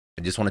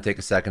I just want to take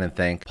a second and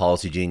thank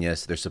Policy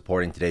Genius. They're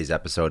supporting today's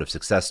episode of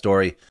Success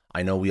Story.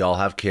 I know we all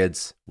have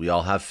kids, we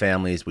all have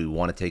families we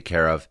want to take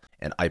care of,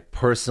 and I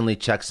personally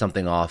checked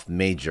something off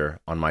major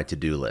on my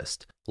to-do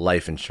list: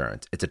 life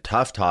insurance. It's a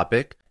tough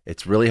topic.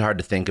 It's really hard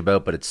to think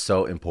about, but it's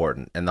so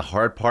important. And the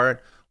hard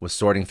part was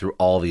sorting through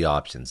all the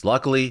options.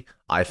 Luckily,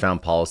 I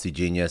found Policy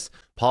Genius.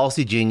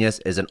 Policy Genius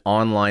is an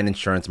online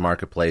insurance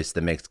marketplace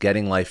that makes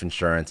getting life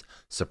insurance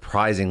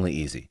surprisingly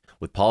easy.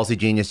 With Policy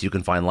Genius, you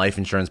can find life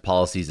insurance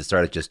policies that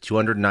start at just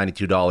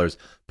 $292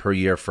 per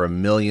year for $1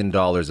 million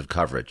of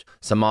coverage.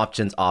 Some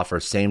options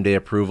offer same-day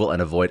approval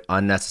and avoid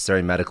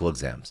unnecessary medical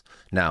exams.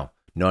 Now,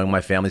 knowing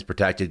my family's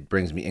protected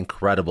brings me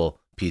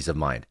incredible peace of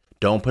mind.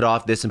 Don't put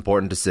off this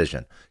important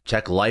decision.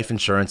 Check life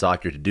insurance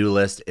off your to-do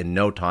list in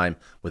no time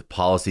with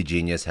Policy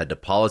Genius. Head to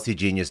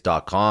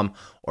policygenius.com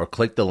or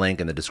click the link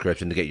in the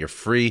description to get your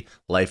free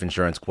life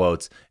insurance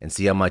quotes and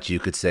see how much you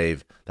could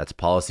save. That's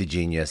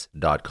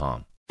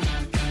policygenius.com.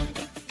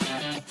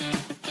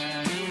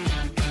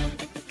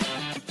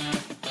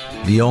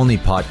 The only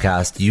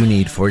podcast you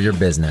need for your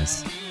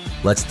business.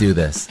 Let's do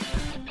this.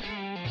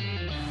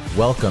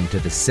 Welcome to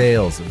the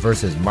Sales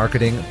versus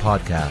Marketing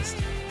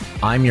Podcast.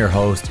 I'm your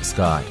host,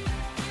 Scott.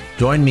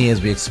 Join me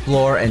as we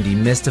explore and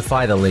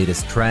demystify the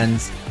latest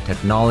trends,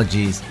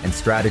 technologies, and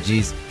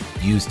strategies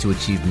used to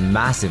achieve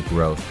massive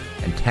growth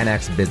and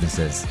 10x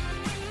businesses.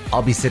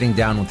 I'll be sitting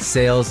down with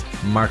sales,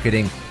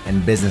 marketing,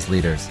 and business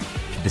leaders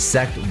to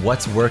dissect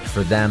what's worked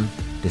for them,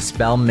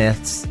 dispel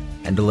myths,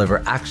 and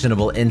deliver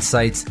actionable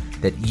insights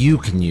that you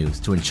can use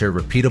to ensure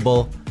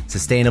repeatable,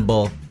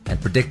 sustainable,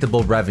 and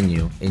predictable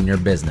revenue in your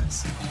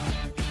business.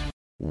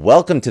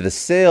 Welcome to the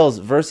Sales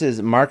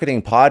versus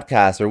Marketing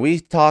Podcast, where we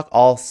talk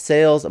all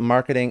sales,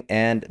 marketing,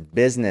 and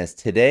business.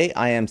 Today,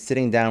 I am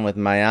sitting down with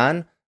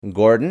Maayan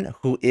Gordon,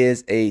 who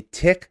is a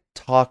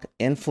TikTok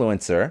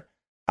influencer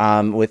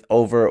with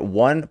over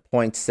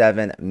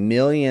 1.7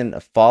 million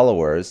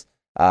followers.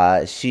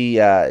 She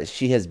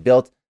has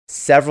built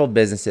several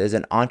businesses,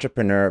 an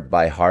entrepreneur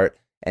by heart,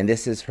 and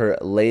this is her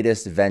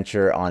latest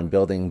venture on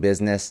building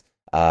business,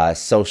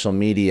 social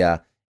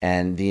media,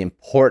 and the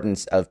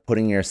importance of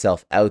putting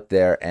yourself out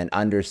there and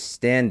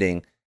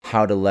understanding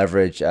how to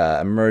leverage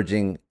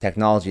emerging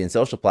technology and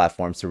social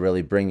platforms to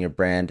really bring your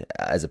brand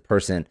as a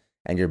person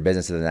and your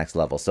business to the next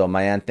level. So,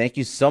 Maayan, thank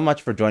you so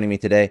much for joining me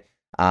today.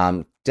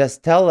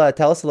 Just tell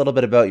us a little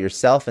bit about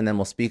yourself, and then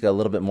we'll speak a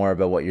little bit more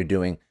about what you're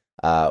doing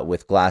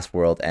with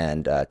Glassworld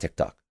and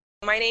TikTok.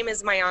 My name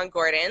is Maayan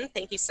Gordon.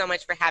 Thank you so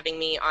much for having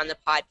me on the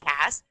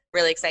podcast.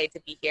 Really excited to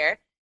be here.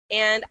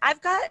 And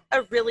I've got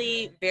a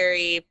really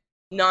very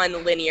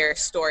non-linear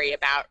story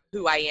about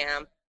who I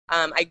am.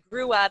 I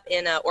grew up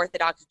in an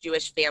Orthodox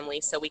Jewish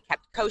family, so we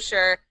kept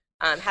kosher,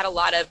 had a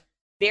lot of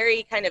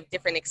very kind of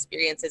different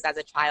experiences as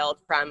a child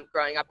from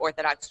growing up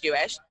Orthodox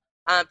Jewish.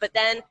 But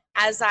then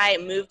as I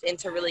moved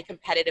into really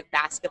competitive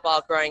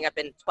basketball, growing up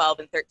in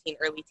 12 and 13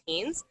 early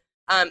teens,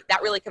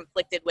 that really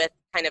conflicted with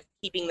kind of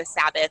keeping the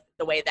Sabbath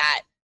the way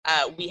that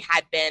we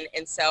had been.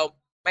 And so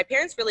my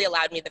parents really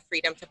allowed me the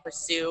freedom to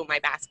pursue my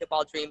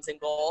basketball dreams and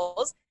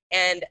goals.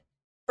 And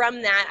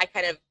from that, I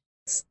kind of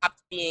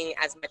stopped being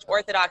as much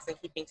Orthodox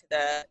and keeping to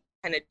the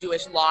kind of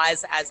Jewish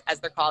laws, as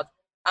they're called.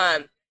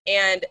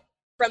 And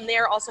from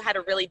there, also had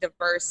a really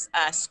diverse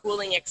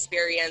schooling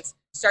experience,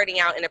 starting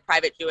out in a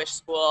private Jewish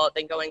school,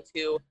 then going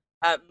to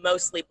a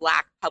mostly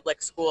Black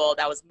public school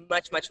that was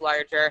much, much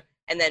larger,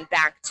 and then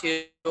back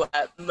to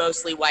a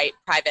mostly white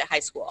private high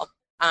school.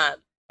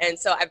 And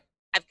so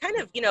I've kind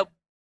of,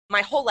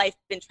 my whole life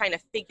been trying to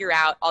figure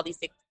out all these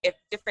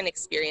different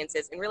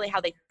experiences and really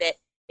how they fit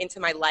into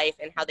my life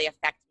and how they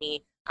affect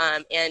me,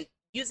 and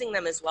using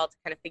them as well to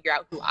kind of figure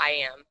out who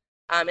I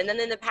am. And then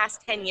in the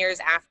past 10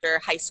 years after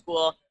high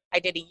school, I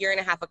did a year and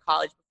a half of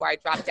college before I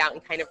dropped out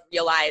and kind of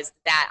realized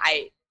that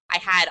I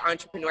had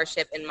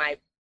entrepreneurship in my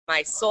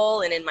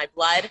soul and in my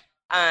blood,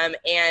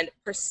 and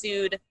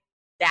pursued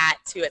that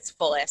to its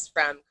fullest,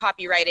 from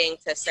copywriting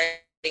to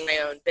starting my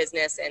own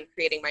business and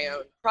creating my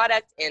own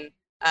product in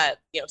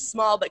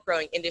small but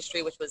growing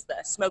industry, which was the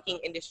smoking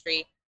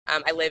industry.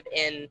 I live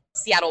in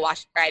Seattle,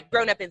 Washington. I'd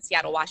grown up in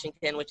Seattle,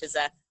 Washington, which is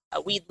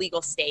a weed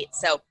legal state.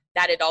 So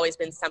that had always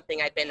been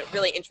something I'd been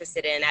really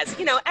interested in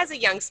as a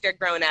youngster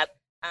growing up.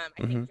 I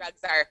think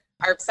drugs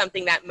are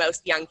something that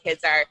most young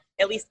kids are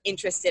at least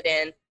interested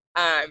in.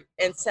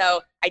 And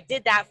so I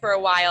did that for a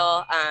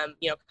while,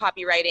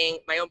 copywriting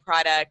my own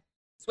product,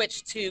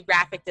 switched to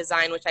graphic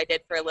design, which I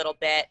did for a little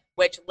bit,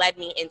 which led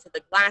me into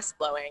the glass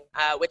blowing,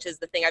 which is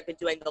the thing I've been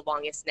doing the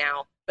longest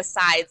now,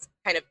 besides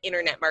kind of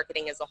internet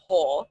marketing as a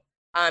whole.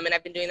 And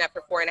I've been doing that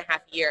for 4.5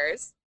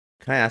 years.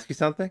 Can I ask you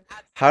something?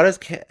 How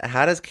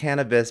does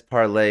cannabis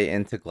parlay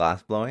into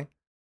glass blowing?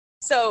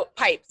 So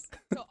pipes.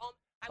 So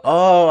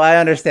I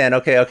understand.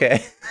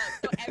 Okay.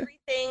 So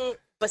everything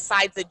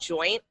besides a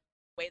joint.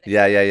 Way that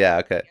Yeah.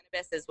 Okay.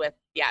 Cannabis is with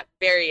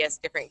various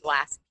different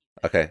glass.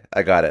 Okay,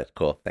 I got it.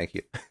 Cool. Thank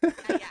you.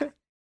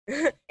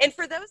 Yeah. And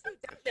for those who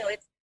don't know,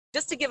 it's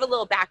just to give a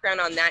little background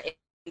on that.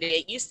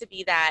 It used to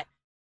be that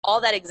all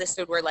that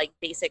existed were like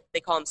basic. They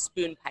call them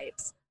spoon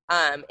pipes.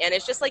 And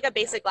it's just like a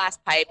basic glass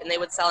pipe, and they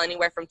would sell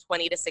anywhere from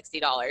 $20 to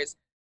 $60.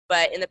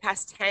 But in the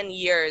past 10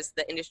 years,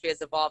 the industry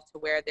has evolved to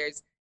where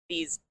there's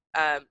these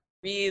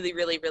really,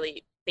 really,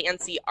 really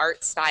fancy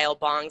art style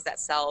bongs that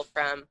sell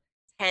from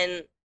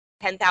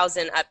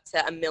 10,000 up to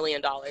 $1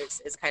 million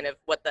is kind of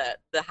what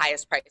the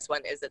highest price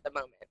one is at the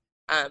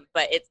moment.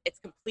 But it's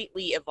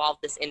completely evolved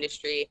this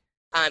industry.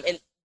 And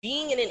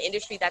being in an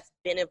industry that's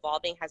been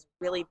evolving has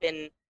really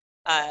been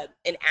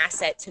an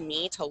asset to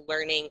me to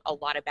learning a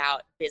lot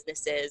about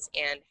businesses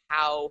and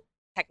how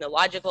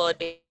technological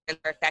advances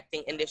are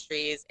affecting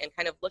industries, and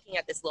kind of looking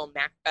at this little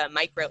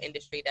micro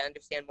industry to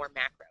understand more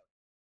macro.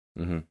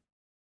 Mm-hmm.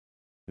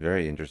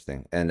 Very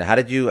interesting. And how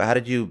did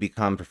you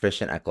become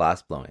proficient at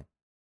glass blowing?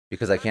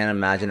 Because I can't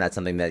imagine that's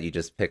something that you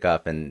just pick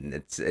up and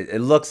it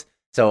looks.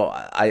 So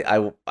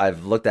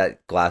I've looked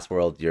at Glass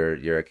World,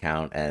 your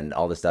account, and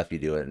all the stuff you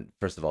do, and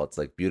first of all, it's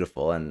like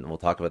beautiful, and we'll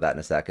talk about that in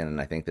a second. And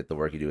I think that the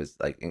work you do is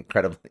like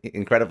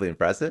incredibly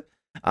impressive.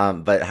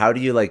 But how do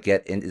you like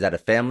get in? Is that a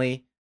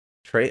family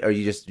trait, or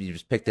you just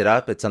picked it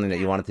up? It's something that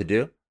you wanted to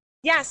do?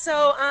 Yeah.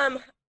 So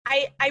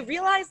I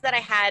realized that I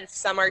had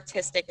some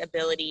artistic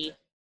ability,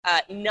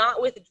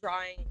 not with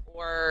drawing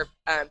or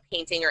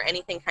painting or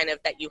anything kind of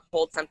that you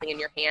hold something in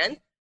your hand,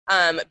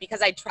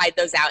 because I tried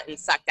those out and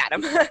sucked at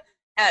them.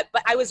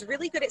 But I was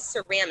really good at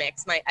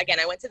ceramics.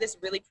 I went to this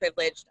really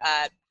privileged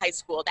high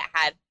school that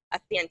had a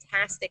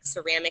fantastic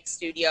ceramics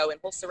studio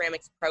and whole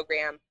ceramics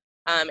program.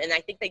 And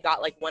I think they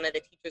got like one of the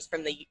teachers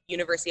from the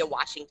University of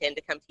Washington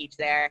to come teach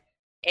there.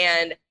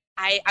 And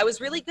I was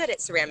really good at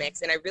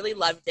ceramics, and I really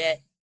loved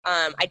it.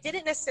 I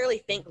didn't necessarily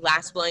think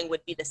glass blowing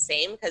would be the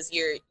same, because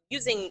you're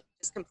using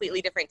just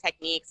completely different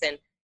techniques and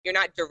you're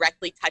not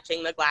directly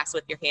touching the glass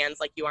with your hands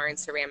like you are in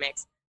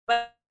ceramics.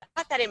 But I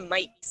thought that it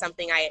might be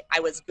something I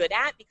was good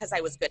at because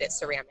I was good at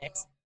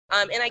ceramics.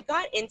 And I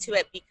got into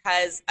it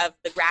because of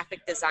the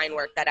graphic design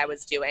work that I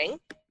was doing.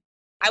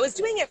 I was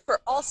doing it for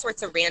all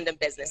sorts of random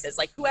businesses,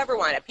 like whoever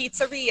wanted, a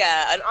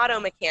pizzeria, an auto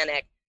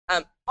mechanic,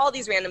 all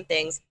these random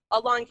things, a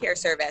lawn care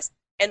service.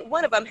 And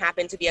one of them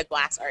happened to be a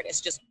glass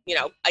artist, just,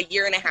 a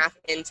year and a half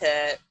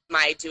into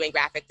my doing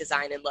graphic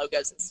design and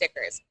logos and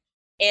stickers.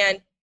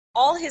 And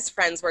all his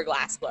friends were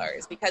glass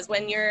blowers, because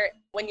when you're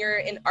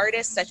an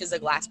artist such as a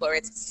glass blower,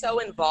 it's so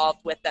involved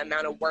with the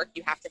amount of work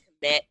you have to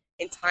commit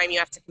and time you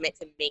have to commit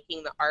to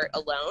making the art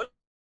alone,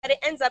 that it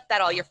ends up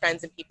that all your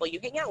friends and people you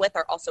hang out with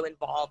are also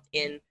involved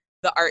in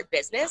the art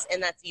business,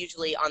 and that's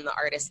usually on the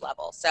artist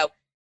level. So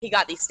he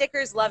got these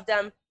stickers, loved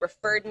them,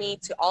 referred me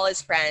to all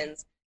his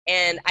friends,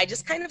 and I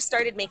just kind of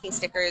started making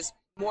stickers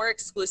more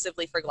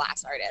exclusively for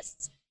glass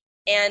artists.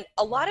 And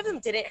a lot of them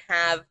didn't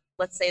have,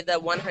 let's say, the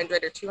 $100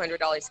 or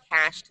 $200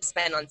 cash to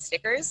spend on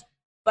stickers,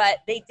 but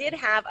they did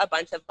have a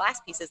bunch of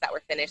glass pieces that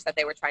were finished that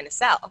they were trying to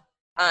sell.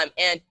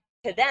 And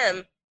to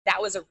them, that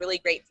was a really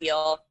great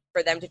deal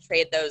for them to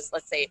trade those,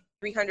 let's say,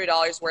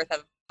 $300 worth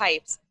of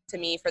pipes to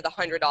me for the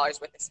 $100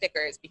 worth of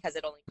stickers, because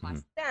it only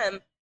cost them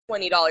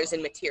 $20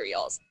 in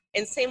materials.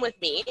 And same with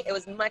me. It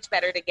was much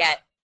better to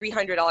get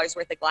 $300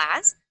 worth of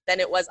glass than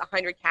it was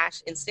 $100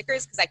 cash in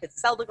stickers, because I could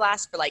sell the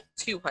glass for like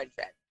 $200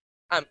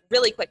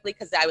 really quickly,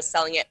 because I was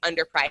selling it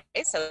underpriced.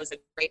 So it was a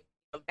great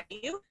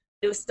value.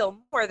 It was still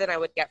more than I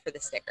would get for the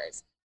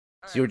stickers.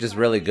 So you were just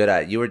really good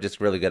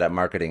at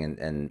marketing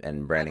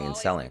and branding and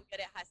selling. Good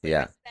at hustling.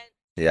 Yeah. I spent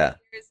Yeah.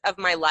 years of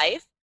my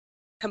life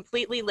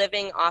completely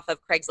living off of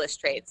Craigslist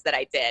trades that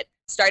I did,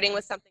 starting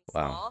with something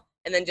small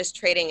and then just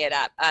trading it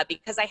up.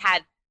 Because I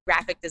had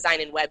graphic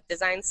design and web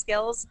design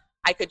skills,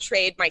 I could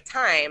trade my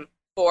time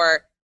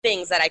for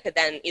things that I could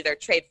then either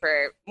trade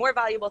for more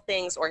valuable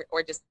things or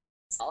just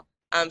sell.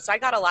 So I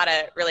got a lot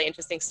of really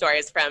interesting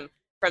stories from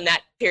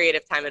that period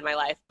of time in my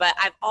life. But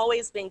I've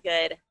always been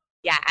good,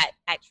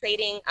 at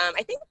trading.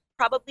 I think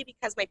probably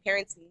because my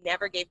parents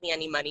never gave me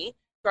any money.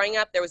 Growing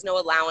up, there was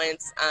no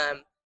allowance.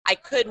 I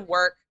could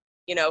work,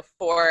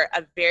 for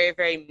a very,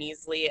 very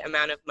measly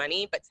amount of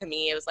money. But to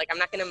me, it was like, I'm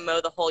not going to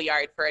mow the whole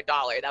yard for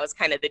 $1. That was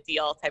kind of the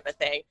deal type of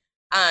thing.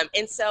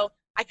 And so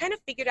I kind of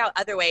figured out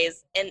other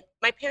ways, and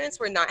my parents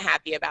were not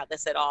happy about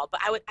this at all.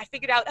 But I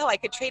figured out, I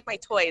could trade my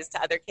toys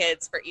to other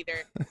kids for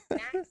either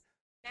snacks.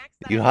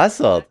 You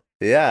hustled,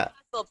 yeah.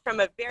 Hustled from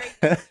a very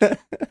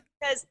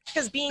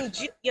because being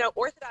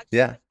Orthodox,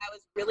 yeah. I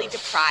was really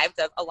deprived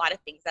of a lot of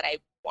things that I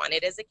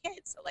wanted as a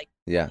kid. So like,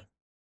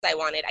 I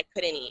wanted, I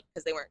couldn't eat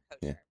because they weren't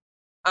kosher.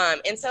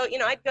 And so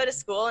I'd go to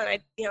school, and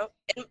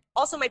and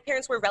also my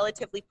parents were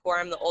relatively poor.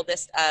 I'm the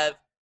oldest of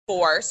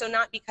 4, so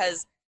not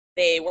because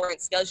they weren't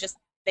skilled, just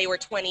they were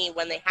 20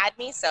 when they had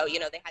me, so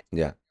they had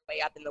to work their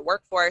way up in the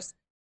workforce.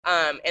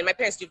 And my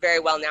parents do very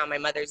well now. My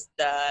mother's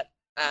the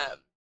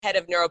head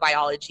of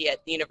neurobiology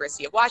at the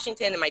University of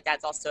Washington, and my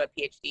dad's also a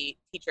PhD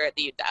teacher at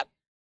the UW.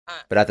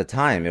 But at the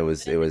time, it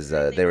was they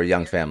were a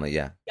young family,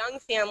 young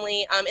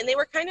family, and they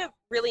were kind of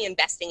really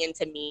investing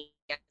into me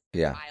as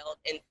a child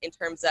in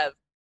terms of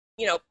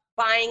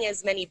buying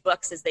as many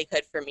books as they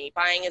could for me,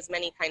 buying as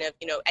many kind of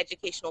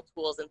educational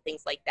tools and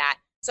things like that.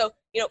 So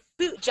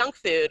junk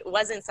food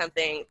wasn't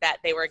something that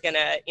they were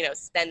gonna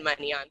spend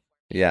money on.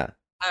 Yeah.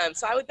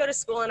 So I would go to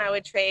school and I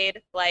would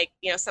trade like,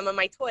 some of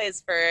my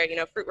toys for,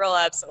 fruit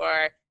roll-ups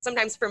or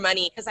sometimes for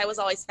money because I was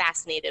always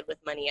fascinated with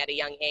money at a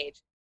young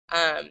age.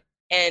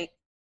 And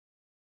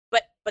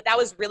but that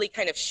was really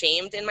kind of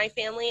shamed in my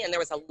family, and there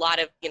was a lot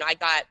of, I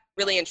got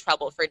really in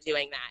trouble for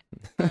doing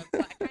that.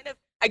 So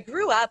I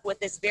grew up with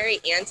this very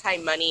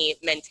anti-money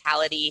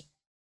mentality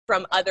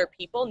from other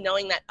people,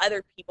 knowing that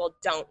other people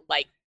don't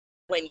like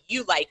when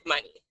you like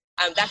money.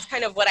 That's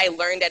kind of what I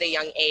learned at a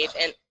young age,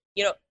 and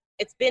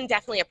it's been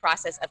definitely a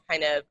process of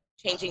kind of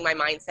changing my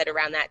mindset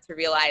around that to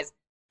realize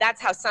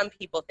that's how some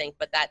people think,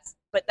 but that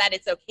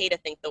it's okay to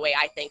think the way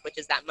I think, which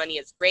is that money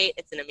is great,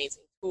 it's an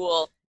amazing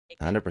tool.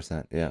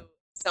 100%, yeah.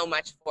 So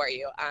much for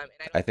you. And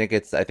I think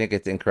it's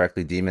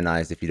incorrectly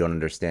demonized if you don't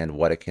understand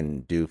what it can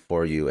do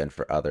for you and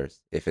for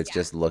others. If it's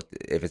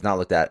if it's not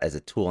looked at as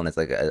a tool and it's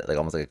like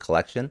almost like a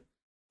collection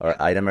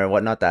or item or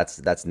whatnot,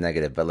 that's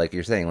negative. But like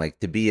you're saying, like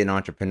to be an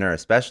entrepreneur,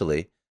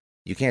 especially,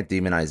 you can't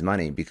demonize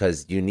money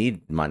because you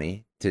need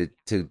money to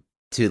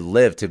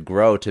live, to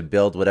grow, to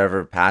build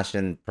whatever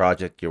passion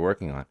project you're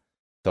working on.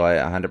 So I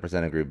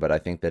 100% agree. But I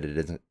think that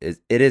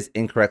it is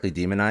incorrectly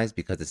demonized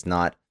because it's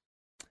not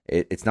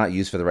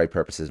used for the right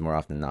purposes more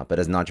often than not. But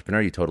as an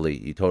entrepreneur, you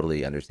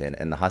totally understand.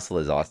 And the hustle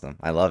is awesome.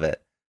 I love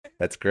it.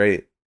 That's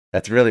great.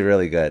 That's really,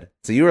 really good.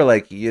 So you were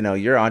like, you're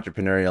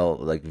entrepreneurial,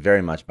 like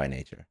very much by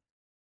nature.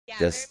 Yeah,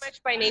 very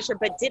much by nature,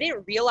 but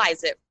didn't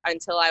realize it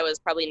until I was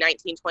probably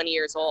 19, 20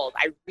 years old.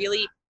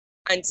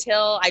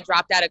 Until I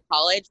dropped out of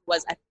college,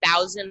 was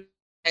 1,000%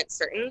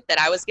 certain that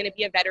I was going to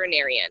be a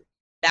veterinarian.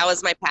 That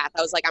was my path.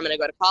 I was like, I'm going to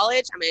go to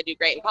college. I'm going to do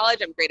great in college.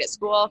 I'm great at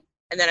school.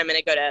 And then I'm going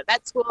to go to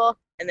vet school.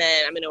 And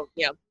then I'm going to,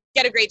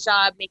 get a great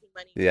job making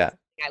money. Yeah.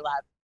 I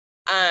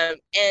love.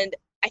 And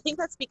I think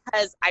that's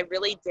because I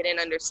really didn't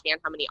understand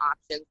how many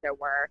options there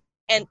were.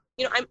 And,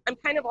 I'm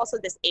kind of also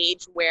this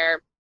age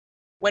where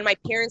when my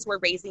parents were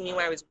raising me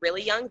when I was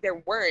really young,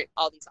 there weren't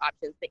all these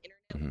options. The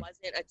internet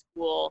wasn't a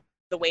tool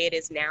the way it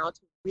is now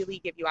to really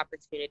give you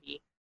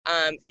opportunity.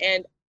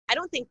 And I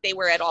don't think they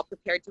were at all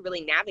prepared to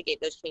really navigate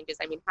those changes.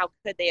 I mean, how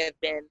could they have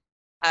been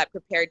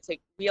prepared to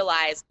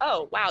realize,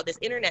 oh, wow, this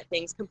internet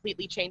thing's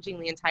completely changing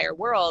the entire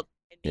world.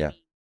 And maybe,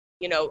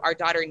 our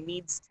daughter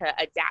needs to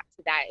adapt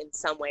to that in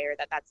some way, or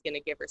that's going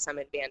to give her some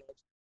advantage.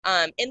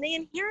 And they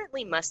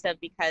inherently must have,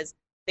 because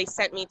they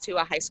sent me to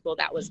a high school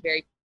that was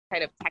very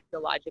kind of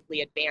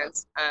technologically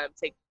advanced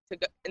to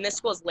go. And this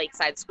school is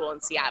Lakeside School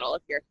in Seattle,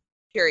 if you're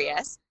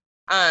curious.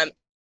 And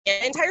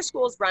entire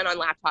schools run on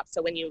laptops.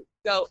 So when you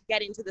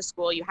get into the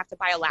school, you have to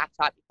buy a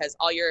laptop because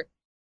all your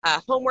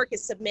homework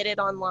is submitted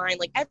online.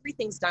 Like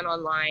everything's done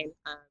online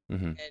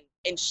and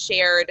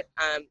shared,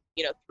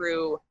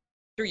 through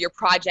your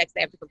projects.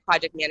 They have different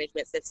project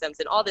management systems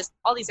and all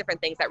these different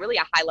things that really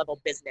a high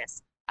level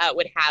business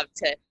would have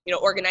to,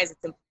 organize its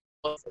employees.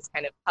 Is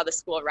kind of how the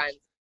school runs.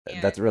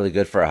 And that's really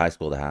good for a high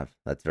school to have.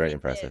 That's very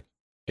impressive.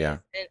 Yeah.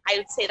 And I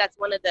would say that's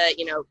one of the,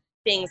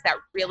 things that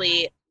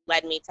really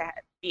led me to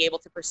be able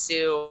to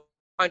pursue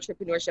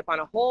entrepreneurship on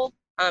a whole,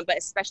 but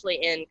especially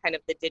in kind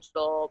of the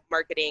digital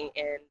marketing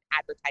and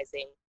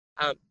advertising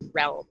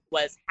realm,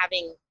 was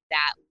having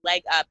that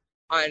leg up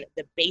on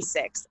the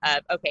basics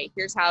of, okay,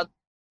 here's how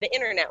the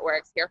internet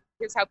works.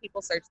 Here's how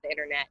people search the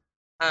internet.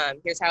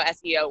 Here's how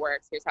SEO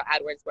works. Here's how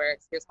AdWords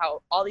works. Here's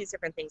how all these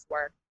different things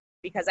work.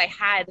 Because I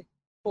had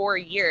 4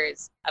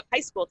 years of high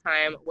school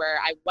time where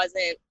I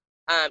wasn't,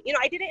 I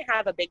didn't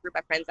have a big group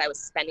of friends I was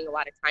spending a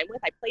lot of time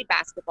with. I played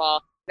basketball,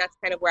 and that's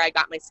kind of where I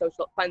got my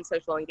fun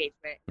social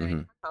engagement. And I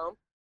come home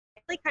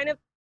and like kind of,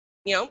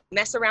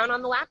 mess around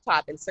on the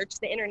laptop and search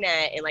the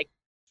internet and like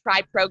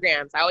try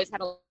programs. I always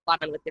had a lot of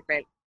fun with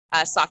different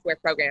software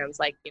programs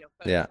like,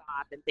 Photoshop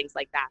and things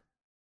like that.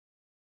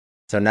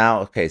 So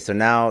now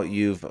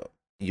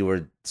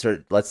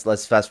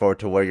let's fast forward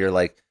to where you're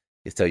like,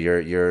 so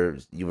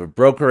you were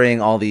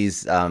brokering all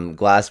these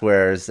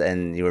glasswares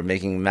and you were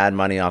making mad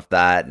money off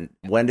that.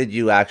 When did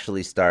you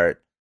actually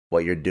start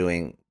what you're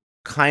doing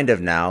kind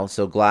of now?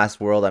 So Glass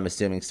World, I'm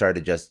assuming,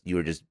 you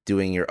were just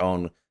doing your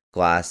own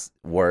glass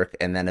work,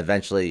 and then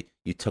eventually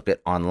you took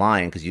it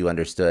online because you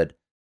understood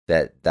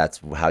that that's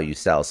how you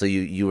sell. So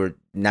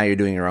now you're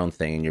doing your own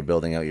thing and you're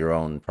building out your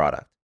own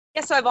product.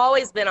 Yeah, so I've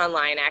always been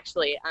online,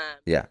 actually.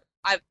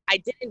 I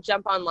didn't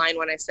jump online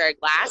when I started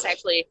Glass. I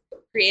actually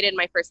created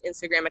my first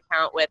Instagram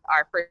account with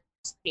our first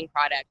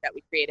product that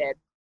we created,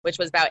 which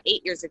was about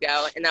 8 years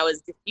ago, and that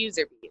was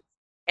diffuser beads.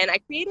 And I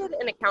created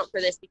an account for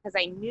this because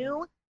I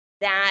knew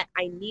that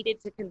I needed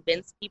to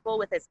convince people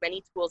with as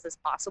many tools as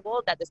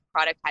possible that this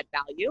product had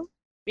value,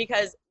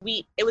 because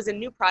it was a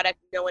new product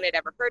no one had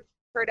ever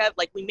heard of.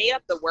 Like, we made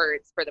up the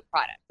words for the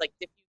product, like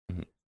diffuser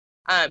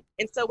beads.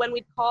 And so when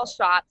we'd call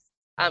shops,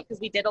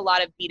 because we did a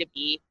lot of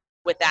B2B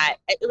with that,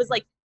 it was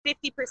like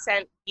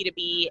 50%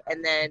 B2B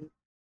and then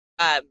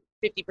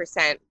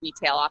 50%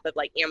 retail off of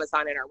like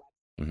Amazon and our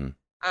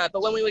website.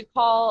 But when we would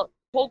cold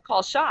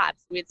call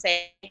shops, we would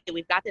say, hey,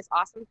 we've got this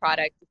awesome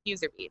product,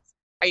 diffuser beads.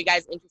 Are you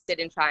guys interested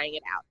in trying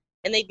it out?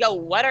 And they'd go,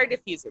 what are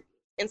diffuser beads?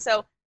 And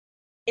so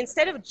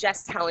instead of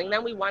just telling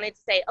them, we wanted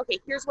to say, okay,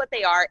 here's what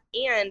they are,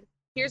 and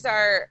here's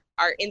our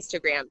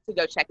Instagram to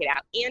go check it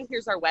out, and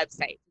here's our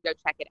website to go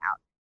check it out.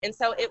 And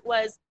so it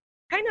was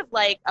kind of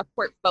like a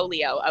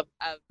portfolio of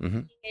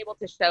Hmm. being able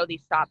to show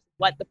these shops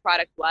what the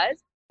product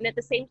was, and at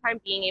the same time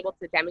being able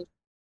to demonstrate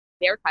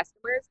their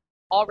customers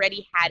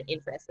already had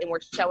interest and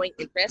were showing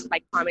interest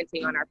by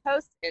commenting on our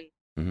posts and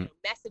Hmm.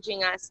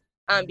 messaging us.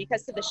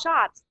 Because to the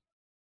shops,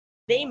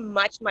 they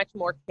much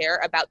more care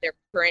about their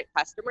current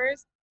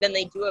customers than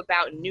they do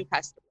about new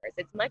customers.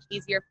 It's much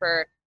easier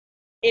for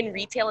in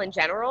retail in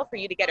general for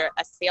you to get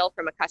a sale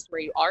from a customer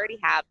you already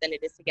have than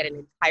it is to get an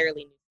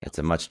entirely new It's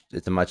sale.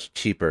 it's a much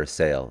cheaper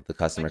sale. The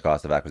customer Much,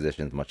 cost of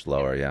acquisition is much yeah,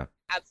 lower. Yeah.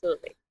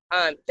 absolutely.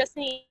 Just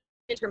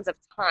in terms of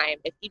time,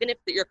 even if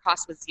your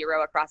cost was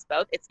zero across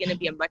both, it's going to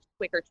be a much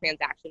quicker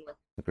transaction with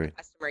Agreed. a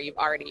customer you've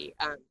already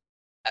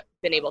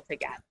been able to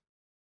get.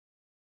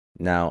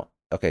 Now,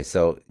 okay,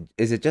 so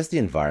is it just the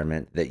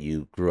environment that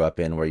you grew up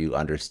in where you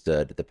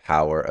understood the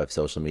power of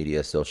social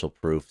media, social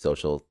proof,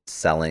 social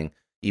selling,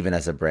 even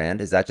as a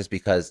brand? Is that just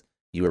because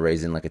you were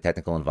raised in like a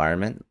technical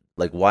environment?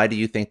 Like, why do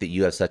you think that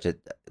you have such a,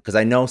 because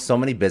I know so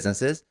many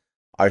businesses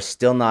are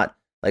still not,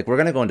 like, we're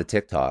going to go into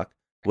TikTok,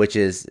 which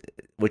is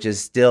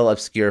still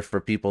obscure for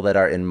people that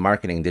are in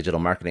marketing, digital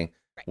marketing.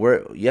 Right.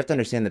 Where you have to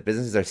understand that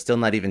businesses are still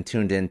not even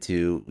tuned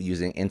into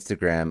using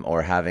Instagram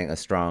or having a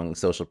strong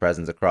social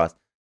presence across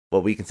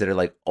what we consider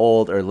like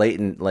old or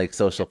latent like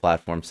social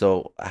platforms.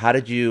 So how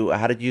did you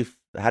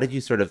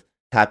sort of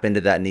tap into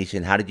that niche,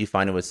 and how did you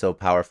find it was so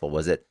powerful?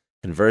 Was it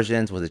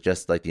conversions? Was it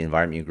just like the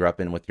environment you grew up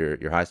in with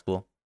your high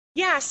school?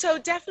 Yeah, so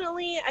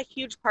definitely a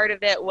huge part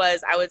of it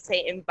was, I would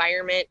say,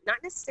 environment, not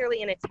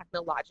necessarily in a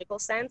technological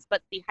sense,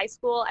 but the high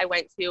school I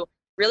went to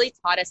really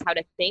taught us how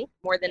to think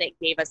more than it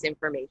gave us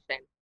information.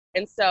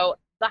 And so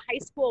the high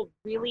school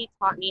really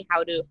taught me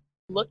how to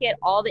look at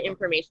all the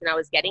information I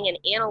was getting and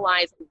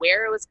analyze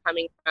where it was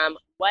coming from,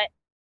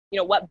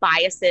 what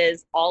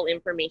biases all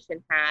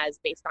information has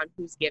based on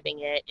who's giving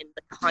it and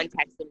the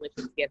context in which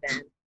it's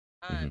given.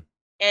 Hmm.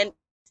 And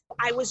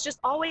I was just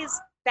always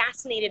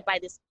fascinated by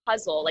this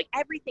puzzle. Like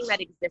everything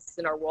that exists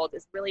in our world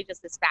is really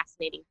just this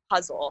fascinating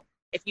puzzle.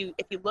 If you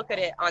look at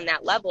it on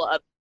that level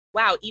of,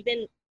 wow,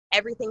 even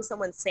everything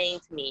someone's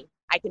saying to me,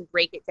 I can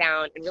break it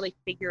down and really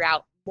figure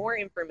out more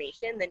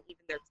information than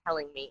even they're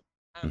telling me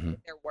Hmm.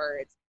 with their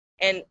words.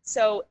 And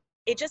so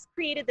it just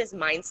created this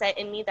mindset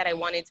in me that I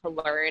wanted to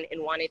learn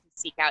and wanted to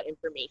seek out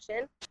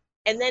information.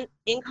 And then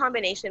in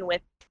combination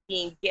with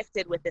being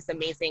gifted with this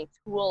amazing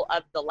tool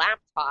of the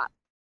laptop,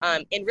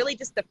 and really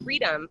just the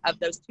freedom of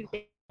those two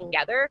things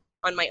together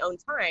on my own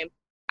time,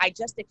 I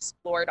just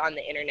explored on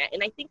the internet.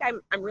 And I think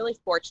I'm really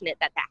fortunate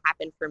that that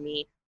happened for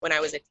me when I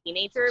was a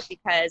teenager,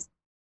 because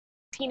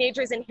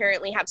teenagers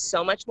inherently have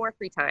so much more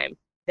free time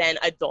than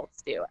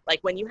adults do. Like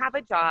when you have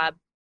a job,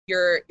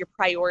 your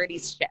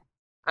priorities shift.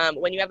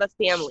 When you have a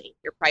family,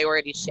 your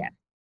priorities shift.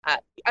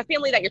 A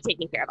family that you're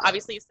taking care of.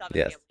 Obviously, you still have a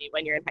Yes. family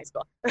when you're in high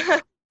school.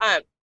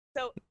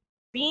 So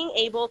being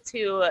able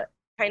to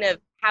kind of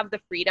have the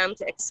freedom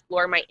to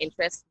explore my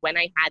interests when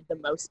I had the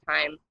most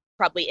time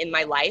probably in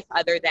my life,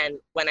 other than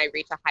when I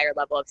reach a higher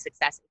level of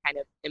success and kind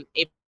of am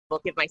able to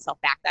give myself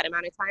back that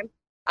amount of time,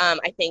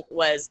 I think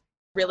was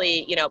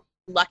really,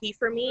 lucky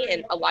for me.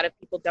 And a lot of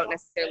people don't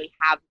necessarily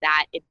have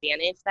that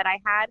advantage that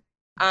I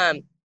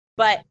had.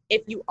 But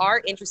if you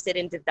are interested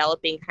in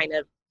developing kind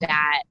of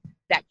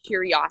that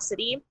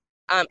curiosity,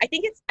 I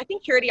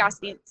think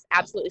curiosity is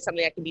absolutely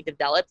something that can be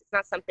developed. It's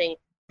not something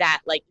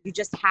that like you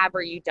just have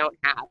or you don't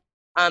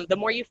have. The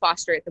more you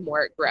foster it, the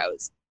more it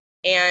grows.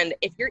 And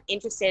if you're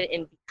interested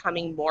in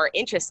becoming more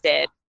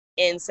interested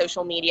in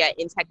social media,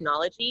 in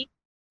technology,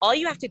 all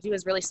you have to do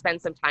is really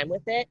spend some time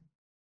with it,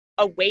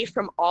 away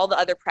from all the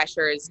other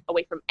pressures,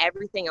 away from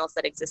everything else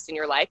that exists in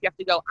your life. You have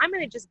to go, I'm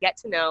going to just get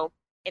to know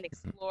and Mhm.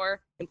 explore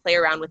and play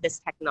around with this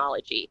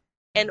technology.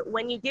 And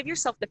when you give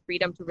yourself the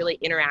freedom to really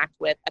interact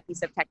with a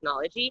piece of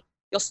technology,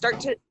 you'll start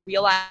to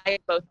realize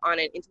both on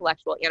an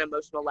intellectual and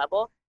emotional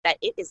level that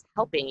it is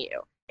helping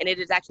you and it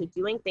is actually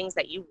doing things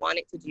that you want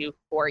it to do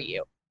for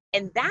you.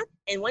 And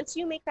once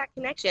you make that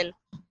connection,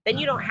 then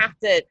you don't have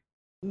to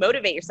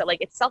motivate yourself.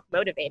 Like it's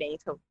self-motivating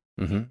to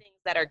do Mhm. things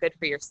that are good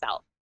for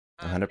yourself.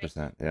 And I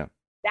 100%. Yeah.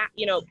 that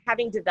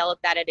having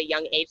developed that at a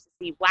young age to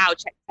see, wow,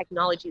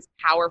 technology is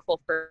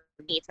powerful for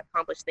me to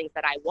accomplish things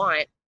that I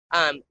want,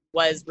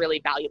 was really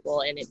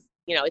valuable. And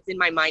it's in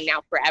my mind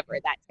now forever,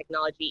 that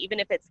technology, even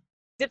if it's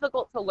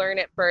difficult to learn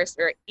at first,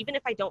 or even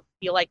if I don't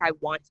feel like I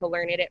want to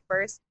learn it at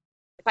first,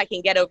 if I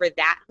can get over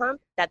that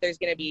hump, that there's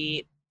going to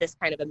be this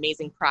kind of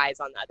amazing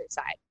prize on the other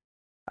side.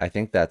 I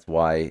think that's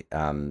why,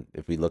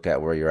 if we look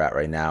at where you're at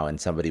right now,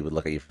 and somebody would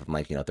look at you from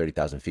like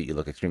 30,000 feet, you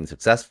look extremely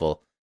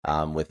successful,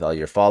 with all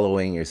your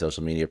following, your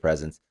social media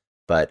presence.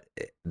 But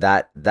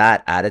that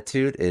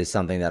attitude is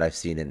something that I've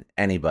seen in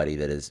anybody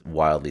that is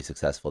wildly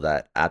successful.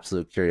 That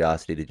absolute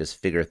curiosity to just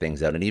figure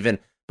things out. And even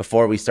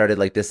before we started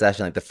like this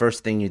session, like the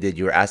first thing you did,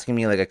 you were asking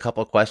me like a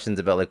couple questions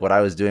about like what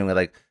I was doing with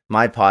like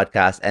my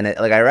podcast, and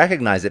like I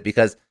recognize it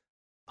because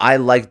I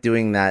like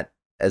doing that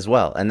as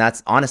well. And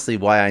that's honestly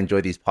why I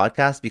enjoy these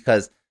podcasts,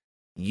 because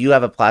you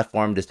have a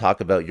platform to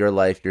talk about your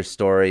life, your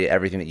story,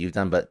 everything that you've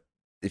done. But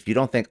if you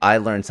don't think I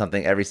learn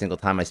something every single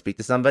time I speak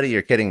to somebody,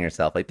 you're kidding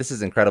yourself. Like, this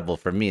is incredible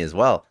for me as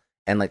well.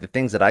 And like the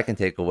things that I can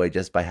take away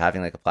just by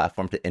having like a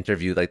platform to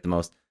interview like the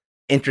most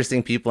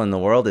interesting people in the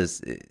world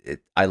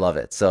I love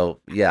it.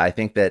 So yeah, I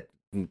think that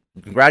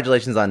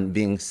congratulations on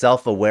being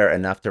self-aware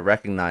enough to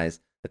recognize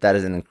that that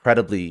is an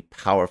incredibly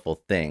powerful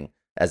thing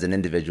as an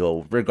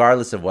individual,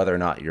 regardless of whether or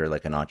not you're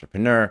like an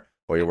entrepreneur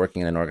or you're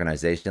working in an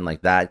organization.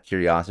 Like, that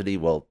curiosity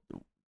will,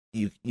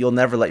 you'll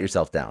never let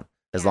yourself down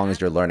as long as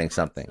you're learning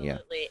something.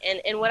 Absolutely.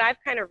 And what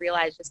I've kind of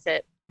realized, just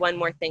to one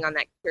more thing on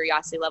that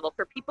curiosity level,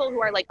 for people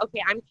who are like,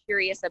 okay, I'm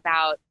curious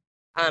about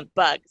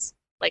bugs.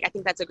 Like, I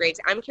think that's a great,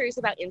 I'm curious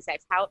about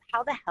insects. How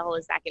the hell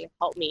is that going to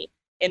help me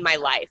in my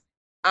life?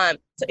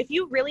 So if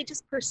you really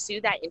just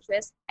pursue that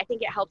interest, I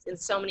think it helps in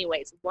so many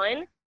ways.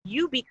 One,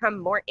 you become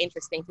more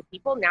interesting to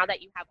people now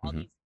that you have all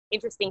these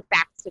interesting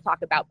facts to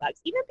talk about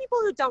bugs. Even people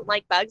who don't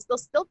like bugs, they'll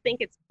still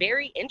think it's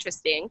very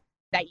interesting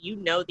that you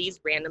know these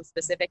random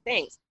specific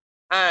things.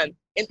 And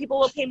people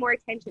will pay more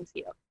attention to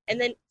you.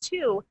 And then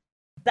two,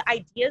 the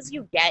ideas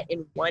you get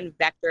in one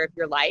vector of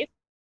your life,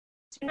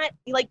 not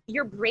like,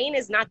 your brain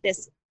is not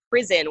this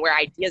prison where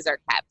ideas are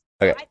kept.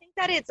 Okay. I think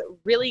that it's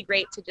really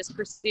great to just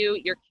pursue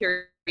your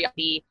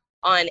curiosity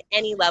on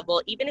any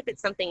level, even if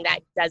it's something that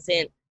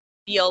doesn't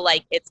feel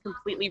like it's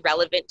completely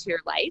relevant to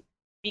your life.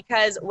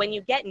 Because when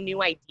you get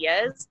new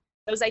ideas,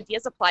 those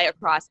ideas apply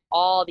across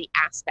all the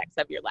aspects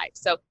of your life.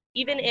 So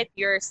even if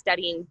you're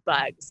studying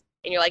bugs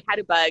and you're like, how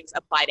do bugs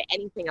apply to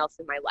anything else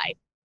in my life?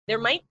 There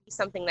might be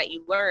something that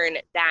you learn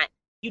that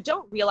you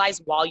don't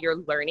realize while you're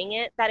learning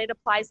it that it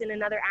applies in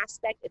another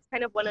aspect. It's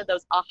kind of one of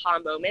those aha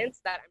moments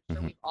that I'm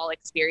sure we've all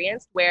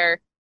experienced, where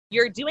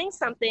you're doing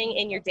something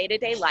in your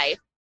day-to-day life,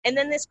 and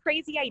then this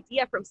crazy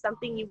idea from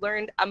something you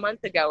learned a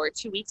month ago or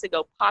 2 weeks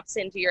ago pops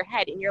into your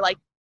head, and you're like,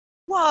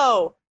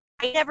 whoa,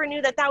 I never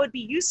knew that would be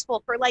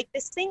useful for like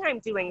this thing I'm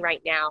doing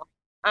right now.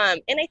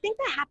 And I think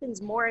that happens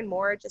more and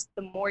more just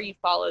the more you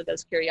follow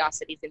those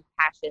curiosities and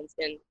passions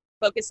and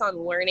focus on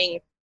learning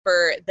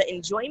for the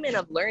enjoyment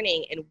of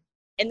learning,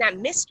 and that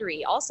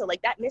mystery also.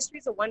 Like, that mystery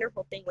is a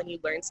wonderful thing when you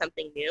learn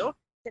something new,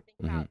 to think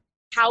about,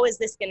 how is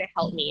this going to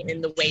help me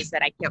in the ways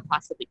that I can't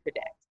possibly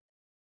predict.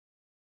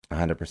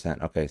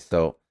 100%. Okay,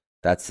 so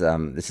that's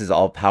this is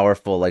all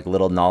powerful, like,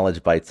 little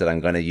knowledge bites that I'm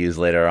going to use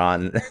later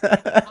on.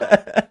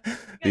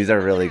 These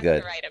are really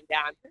good. Write them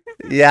down.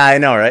 Yeah, I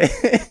know, right?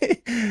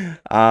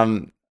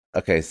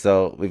 Okay,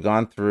 so we've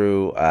gone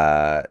through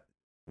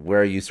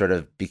where you sort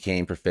of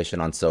became proficient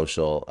on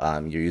social.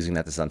 You're using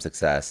that to some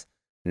success.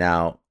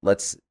 Now,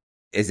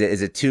 is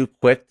it too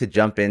quick to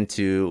jump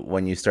into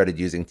when you started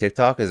using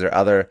TikTok? Is there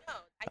other? No,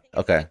 I think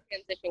it's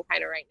transition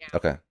kind of right now.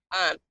 Okay.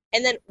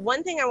 And then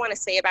one thing I want to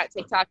say about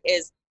TikTok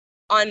is,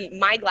 on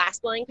my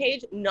glassblowing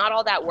page, not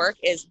all that work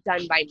is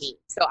done by me.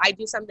 So I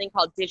do something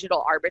called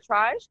digital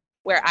arbitrage,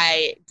 where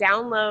I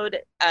download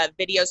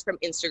videos from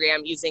Instagram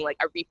using like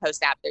a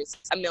repost app. There's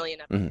a million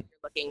of them if you're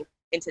looking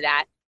into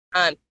that.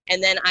 And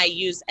then I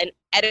use an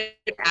editor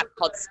app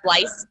called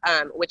Splice,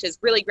 which is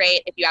really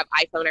great. If you have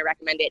iPhone, I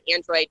recommend it.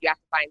 Android, you have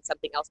to find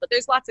something else. But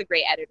there's lots of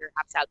great editor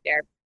apps out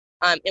there.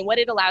 And what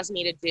it allows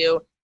me to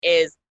do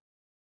is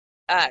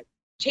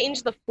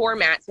change the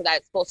format so that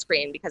it's full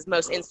screen, because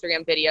most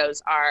Instagram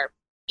videos are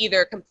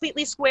either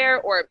completely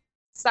square or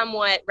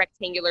somewhat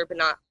rectangular, but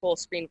not full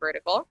screen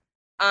vertical.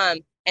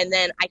 And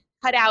then I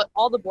cut out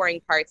all the boring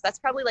parts. That's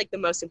probably like the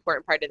most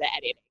important part of the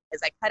editing,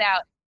 is I cut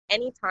out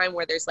any time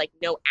where there's like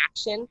no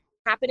action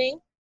happening.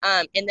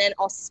 And then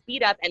I'll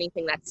speed up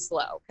anything that's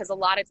slow. Because a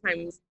lot of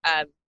times,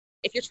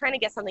 if you're trying to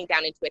get something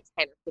down into a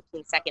 10 or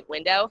 15-second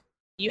window,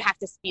 you have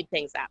to speed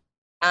things up.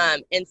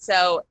 And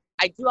so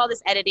I do all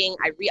this editing,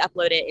 I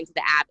re-upload it into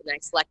the app, and then I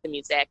select the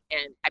music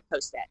and I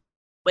post it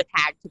with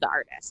tag to the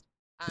artist.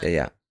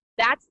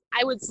 That's,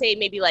 I would say,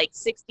 maybe like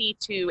 60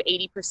 to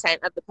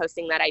 80% of the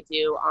posting that I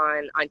do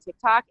on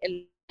TikTok.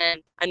 And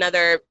then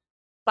another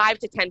 5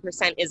 to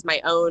 10% is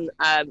my own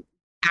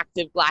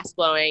active glass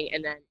blowing.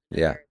 And then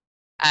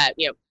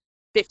another,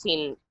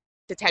 15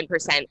 to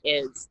 10%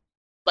 is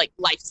like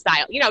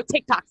lifestyle,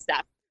 TikTok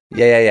stuff.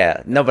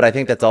 Yeah. No, but I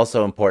think that's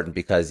also important,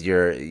 because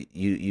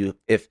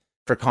if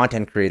for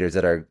content creators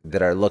that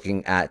are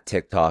looking at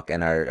TikTok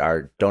and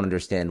are don't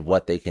understand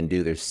what they can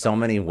do, there's so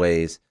many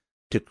ways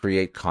to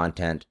create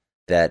content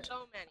that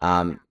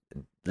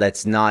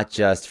that's not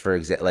just, for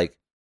example, like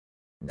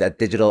that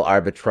digital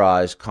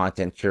arbitrage,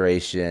 content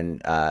curation,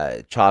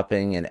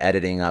 chopping and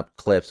editing up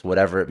clips,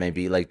 whatever it may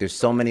be. Like, there's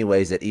so many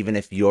ways that even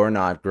if you're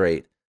not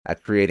great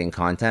at creating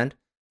content,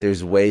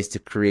 there's ways to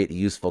create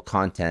useful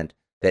content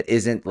that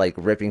isn't like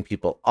ripping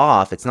people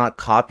off. It's not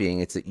copying.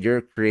 It's that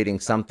you're creating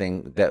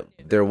something that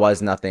there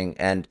was nothing.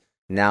 And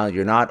now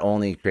you're not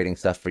only creating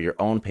stuff for your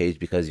own page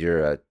because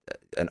you're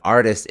an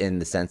artist, in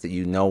the sense that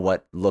you know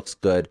what looks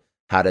good,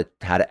 how to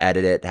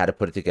edit it, how to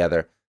put it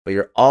together, but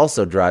you're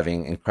also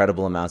driving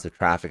incredible amounts of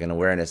traffic and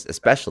awareness,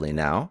 especially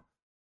now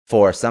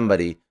for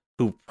somebody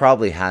who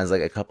probably has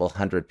like a couple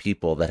hundred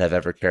people that have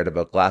ever cared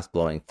about glass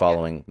blowing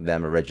following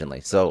them originally.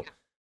 So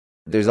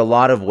there's a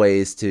lot of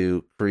ways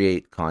to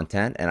create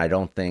content, and I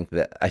don't think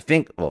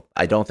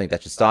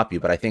that should stop you,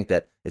 but I think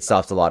that it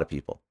stops a lot of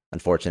people,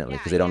 unfortunately,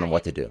 because they don't know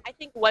what to do. I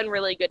think one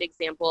really good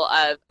example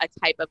of a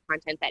type of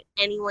content that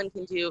anyone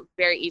can do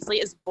very easily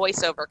is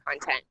voiceover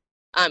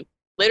content.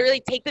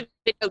 Literally take the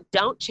video,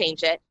 don't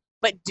change it,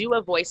 but do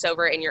a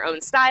voiceover in your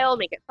own style,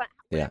 make it fun.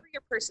 Whatever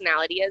your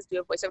personality is, do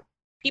a voiceover.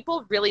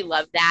 People really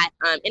love that,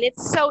 and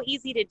it's so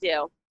easy to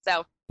do.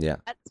 So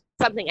that's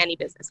something any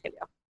business can do.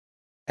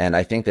 And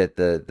I think that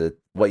the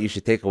what you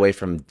should take away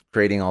from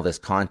creating all this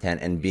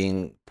content and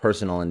being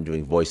personal and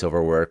doing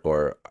voiceover work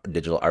or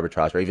digital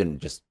arbitrage or even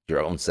just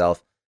your own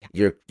self,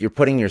 you're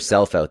putting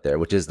yourself out there,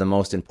 which is the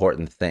most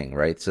important thing,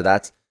 right? So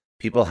that's,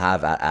 people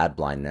have ad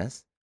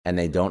blindness and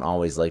they don't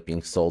always like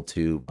being sold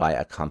to by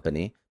a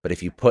company. But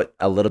if you put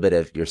a little bit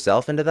of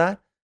yourself into that,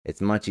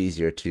 it's much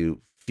easier to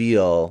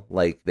feel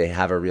like they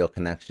have a real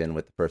connection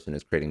with the person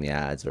who's creating the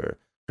ads or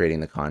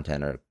creating the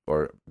content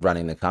or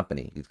running the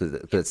company, because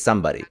it's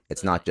somebody.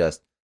 It's not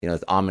just,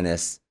 it's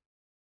ominous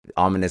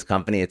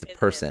company. It's a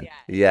person.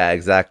 Yeah,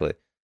 exactly.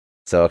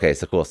 So, okay.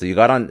 So cool. So you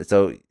got on,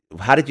 so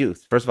how did you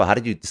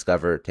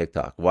discover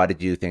TikTok? Why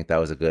did you think that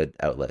was a good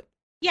outlet?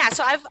 Yeah.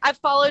 So I've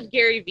followed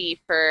Gary Vee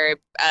for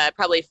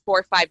probably 4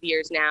 or 5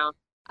 years now.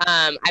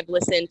 I've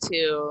listened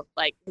to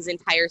like his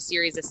entire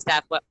series of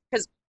stuff,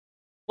 because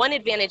one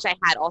advantage I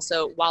had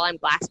also while I'm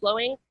glass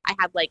blowing, I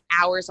have like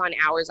hours on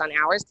hours on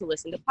hours to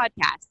listen to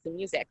podcasts and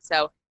music.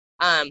 So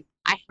I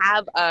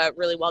have a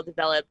really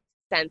well-developed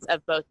sense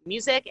of both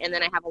music, and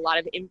then I have a lot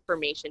of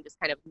information, just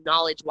kind of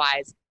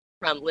knowledge-wise,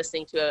 from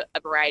listening to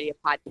a variety of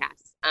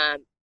podcasts.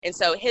 And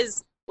so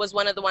his was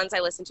one of the ones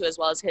I listened to, as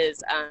well as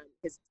his I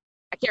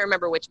can't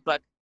remember which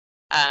book,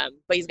 but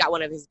he's got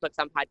one of his books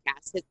on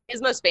podcasts.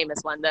 His most famous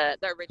one, the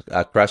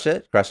original.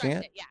 Crushing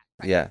It?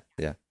 Yeah.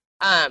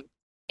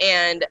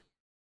 And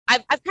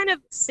I've kind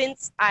of,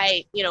 since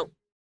I,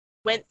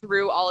 went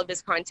through all of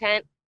his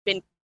content,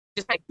 been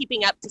just kind of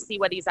keeping up to see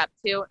what he's up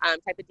to,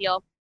 type of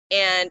deal.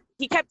 And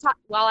he kept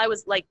talking while I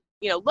was like,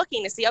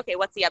 looking to see, okay,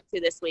 what's he up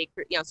to this week?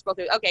 Scroll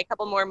through, okay, a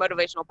couple more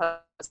motivational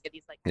posts, get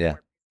these like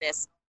more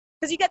business.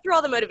 Because you get through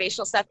all the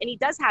motivational stuff, and he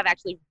does have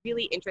actually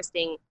really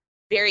interesting,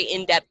 very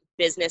in-depth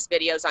business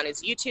videos on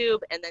his YouTube,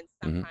 and then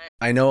sometimes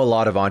I know a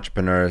lot of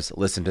entrepreneurs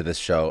listen to this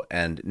show,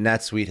 and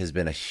NetSuite has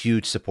been a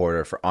huge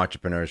supporter for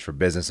entrepreneurs, for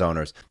business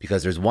owners,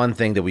 because there's one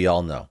thing that we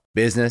all know.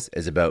 Business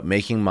is about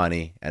making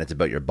money, and it's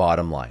about your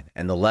bottom line.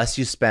 And the less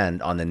you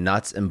spend on the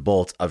nuts and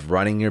bolts of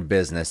running your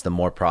business, the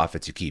more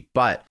profits you keep.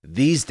 But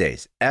these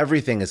days,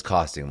 everything is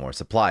costing more.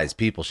 Supplies,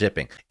 people,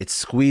 shipping. It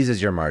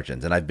squeezes your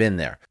margins, and I've been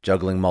there,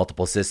 juggling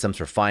multiple systems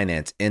for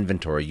finance,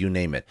 inventory, you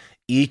name it,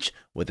 each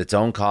with its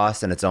own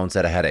costs and its own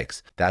set of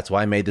headaches. That's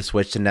why I made the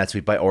switch to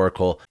NetSuite by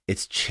Oracle.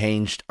 It's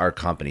changed our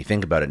company.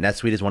 Think about it.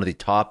 NetSuite is one of the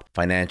top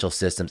financial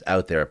systems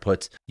out there. It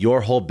puts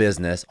your whole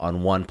business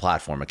on one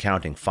platform: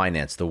 accounting,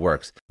 finance, the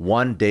works.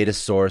 One data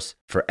source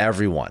for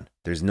everyone.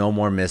 There's no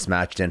more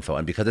mismatched info.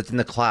 And because it's in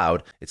the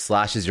cloud, it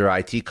slashes your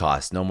IT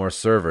costs. No more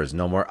servers,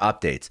 no more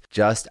updates.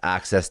 Just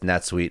access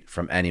NetSuite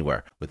from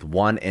anywhere. With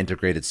one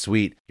integrated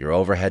suite, your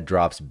overhead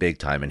drops big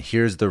time. And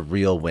here's the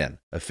real win: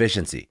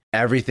 efficiency.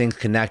 Everything's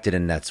connected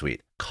in NetSuite.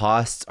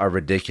 Costs are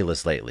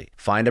ridiculous lately.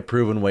 Find a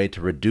proven way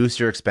to reduce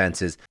your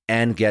expenses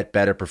and get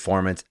better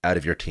performance out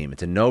of your team.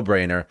 It's a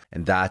no-brainer,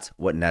 and that's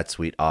what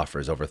NetSuite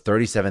offers. Over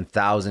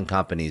 37,000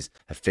 companies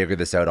have figured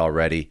this out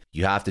already.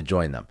 You have to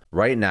join them.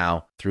 Right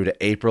now, through to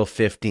April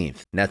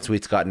 15th,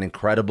 NetSuite's got an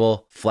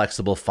incredible,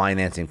 flexible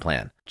financing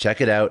plan.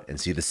 Check it out and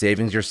see the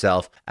savings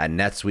yourself at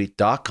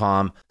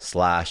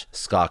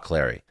netsuite.com/Scott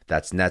Clary.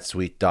 That's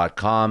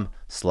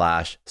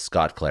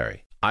netsuite.com/Scott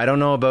Clary. I don't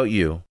know about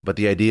you, but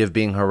the idea of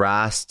being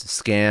harassed,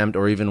 scammed,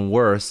 or even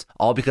worse,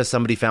 all because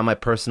somebody found my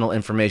personal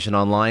information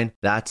online,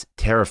 that's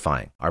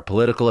terrifying. Our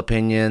political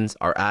opinions,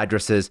 our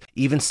addresses,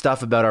 even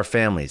stuff about our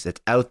families,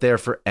 it's out there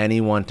for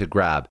anyone to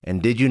grab. And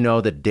did you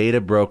know that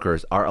data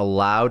brokers are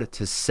allowed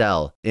to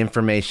sell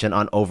information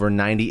on over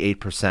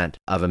 98%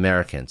 of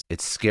Americans?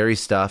 It's scary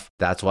stuff.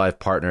 That's why I've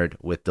partnered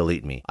with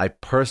Delete Me. I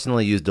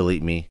personally use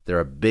Delete Me. They're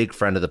a big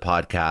friend of the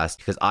podcast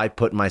because I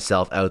put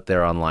myself out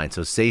there online.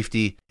 So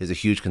safety is a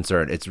huge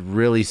concern. It's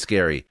really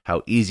scary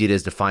how easy it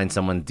is to find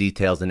someone's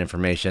details and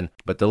information,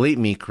 but Delete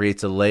Me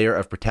creates a layer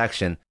of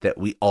protection that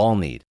we all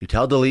need. You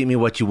tell Delete Me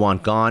what you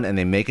want gone, and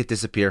they make it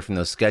disappear from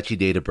those sketchy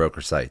data broker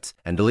sites.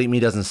 And Delete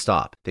Me doesn't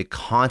stop. They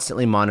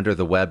constantly monitor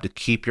the web to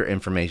keep your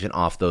information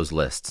off those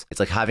lists. It's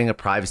like having a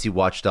privacy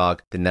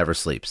watchdog that never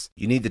sleeps.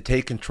 You need to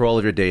take control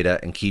of your data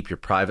and keep your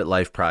private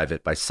life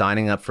private by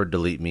signing up for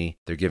Delete Me.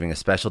 They're giving a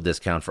special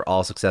discount for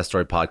all Success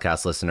Story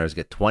podcast listeners.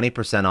 Get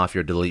 20% off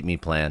your Delete Me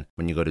plan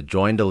when you go to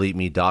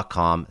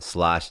joindeleteme.com/success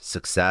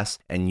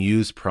and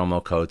use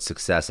promo code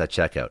success at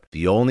checkout.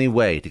 The only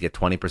way to get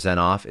 20%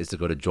 off is to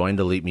go to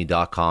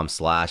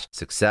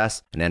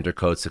joindeleteme.com/success and enter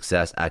code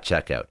success at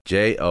checkout.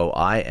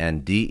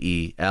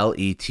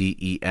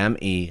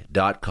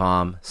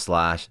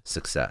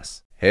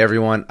 joindeleteme.com/success. Hey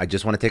everyone, I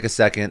just want to take a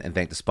second and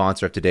thank the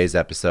sponsor of today's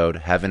episode,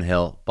 Heaven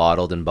Hill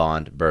Bottled and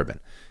Bond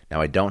Bourbon.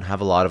 Now, I don't have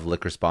a lot of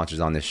liquor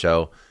sponsors on this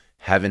show.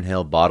 Heaven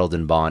Hill Bottled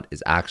in Bond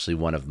is actually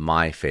one of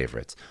my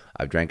favorites.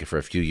 I've drank it for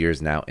a few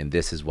years now, and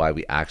this is why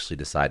we actually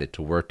decided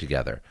to work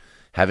together.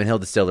 Heaven Hill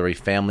Distillery,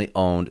 family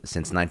owned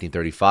since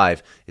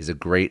 1935, is a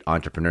great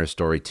entrepreneur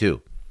story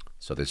too.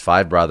 So there's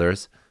 5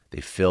 brothers. They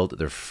filled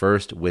their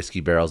first whiskey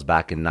barrels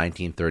back in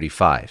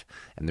 1935,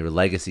 and their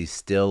legacy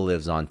still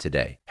lives on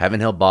today. Heaven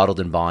Hill Bottled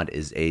in Bond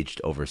is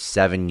aged over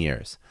 7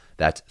 years.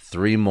 That's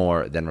 3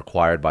 more than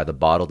required by the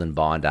Bottled in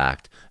Bond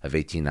Act of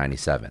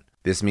 1897.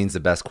 This means the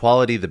best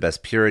quality, the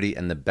best purity,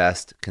 and the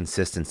best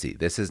consistency.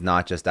 This is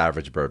not just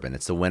average bourbon.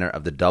 It's the winner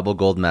of the double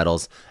gold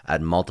medals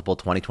at multiple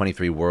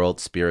 2023 World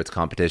Spirits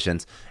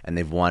competitions, and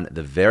they've won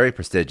the very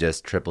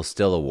prestigious Triple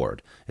Still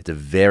Award. It's a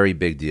very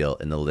big deal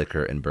in the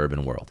liquor and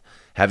bourbon world.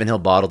 Heaven Hill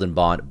Bottled in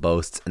Bond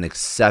boasts an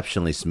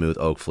exceptionally smooth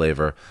oak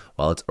flavor,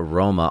 while its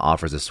aroma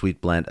offers a sweet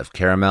blend of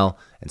caramel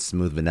and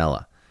smooth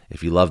vanilla.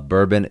 If you love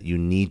bourbon, you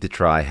need to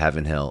try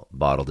Heaven Hill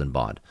Bottled in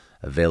Bond.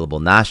 Available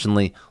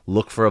nationally,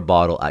 look for a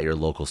bottle at your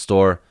local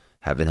store.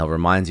 Heaven Hill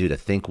reminds you to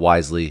think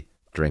wisely,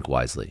 drink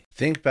wisely.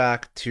 Think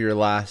back to your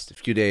last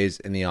few days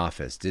in the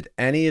office. Did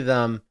any of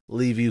them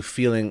leave you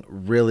feeling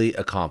really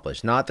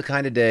accomplished? Not the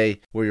kind of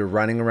day where you're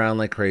running around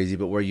like crazy,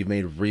 but where you've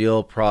made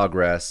real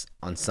progress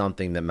on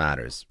something that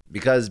matters.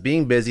 Because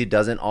being busy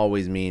doesn't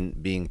always mean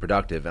being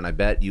productive, and I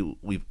bet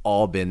we've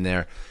all been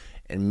there.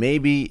 And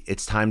maybe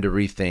it's time to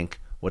rethink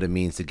what it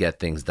means to get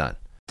things done.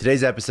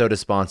 Today's episode is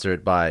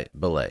sponsored by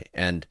Belay,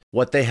 and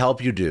what they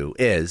help you do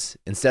is,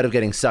 instead of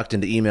getting sucked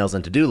into emails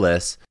and to-do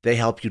lists, they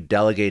help you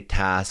delegate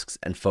tasks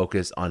and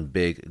focus on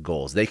big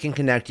goals. They can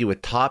connect you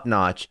with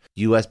top-notch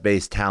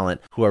US-based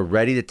talent who are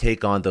ready to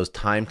take on those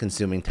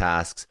time-consuming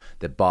tasks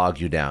that bog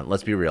you down.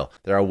 Let's be real.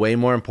 There are way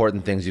more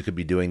important things you could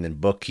be doing than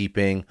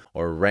bookkeeping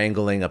or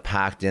wrangling a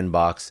packed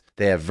inbox.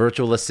 They have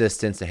virtual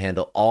assistants to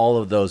handle all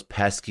of those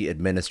pesky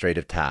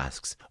administrative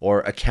tasks,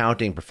 or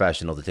accounting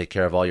professional to take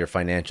care of all your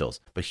financials.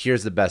 But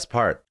here's the best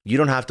part. You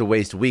don't have to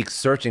waste weeks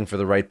searching for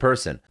the right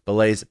person.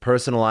 Belay's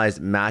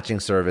personalized matching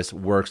service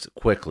works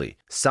quickly,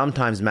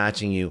 sometimes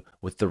matching you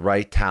with the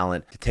right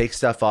talent to take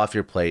stuff off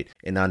your plate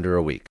in under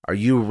a week. Are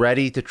you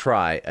ready to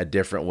try a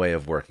different way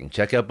of working?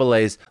 Check out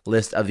Belay's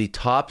list of the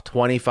top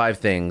 25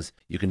 things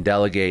you can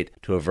delegate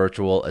to a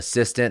virtual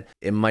assistant.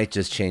 It might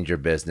just change your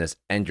business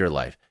and your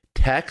life.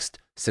 Text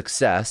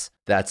SUCCESS,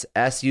 that's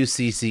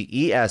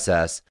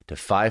SUCCESS, to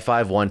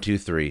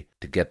 55123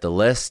 to get the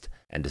list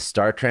and to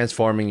start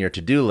transforming your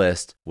to-do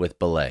list with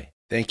Belay.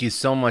 Thank you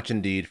so much,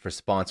 Indeed, for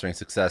sponsoring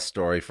Success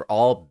Story. For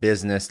all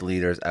business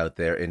leaders out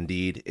there,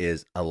 Indeed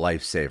is a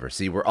lifesaver.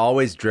 See, we're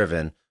always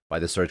driven by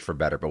the search for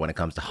better, but when it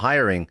comes to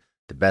hiring,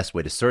 the best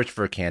way to search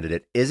for a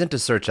candidate isn't to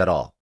search at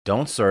all.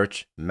 Don't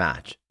search,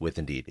 match with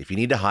Indeed. If you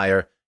need to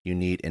hire, you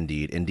need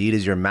Indeed. Indeed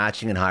is your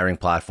matching and hiring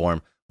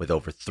platform with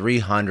over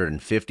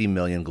 350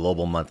 million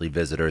global monthly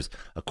visitors,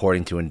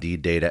 according to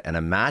Indeed data, and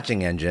a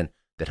matching engine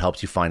that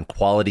helps you find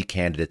quality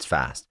candidates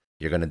fast.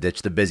 You're going to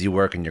ditch the busy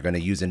work and you're going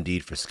to use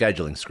Indeed for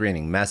scheduling,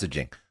 screening,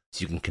 messaging,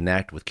 so you can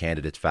connect with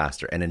candidates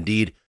faster. And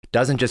Indeed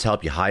doesn't just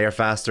help you hire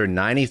faster.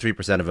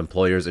 93% of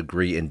employers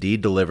agree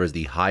Indeed delivers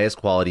the highest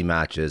quality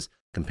matches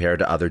compared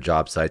to other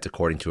job sites,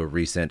 according to a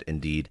recent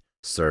Indeed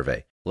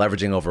survey.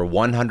 Leveraging over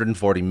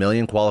 140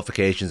 million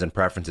qualifications and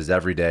preferences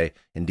every day,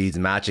 Indeed's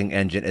matching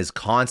engine is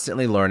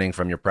constantly learning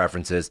from your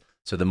preferences,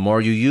 so the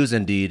more you use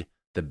Indeed,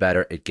 the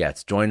better it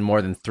gets. Join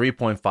more than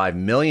 3.5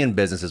 million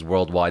businesses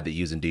worldwide that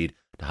use Indeed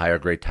to hire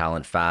great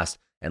talent fast.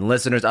 And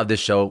listeners of this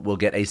show will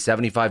get a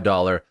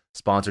 $75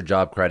 sponsored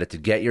job credit to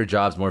get your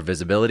jobs more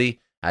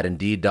visibility at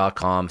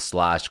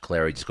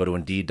Indeed.com/Clary. Just go to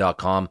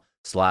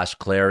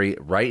Indeed.com/Clary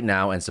right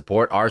now and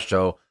support our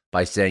show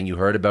by saying you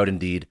heard about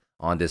Indeed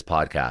on this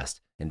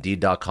podcast.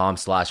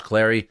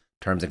 Indeed.com/Clary.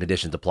 Terms and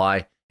conditions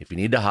apply. If you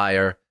need to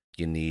hire,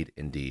 you need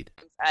Indeed.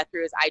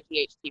 Through his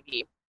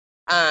IGHTV.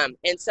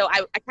 And so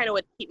I kind of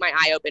would keep my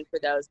eye open for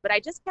those. But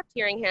I just kept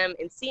hearing him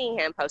and seeing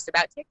him post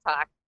about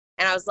TikTok.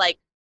 And I was like,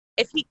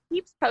 if he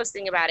keeps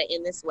posting about it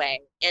in this way,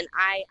 and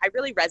I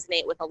really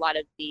resonate with a lot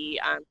of the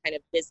kind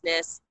of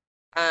business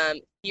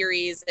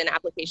theories and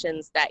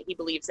applications that he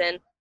believes in.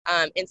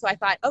 And so I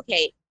thought,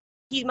 okay,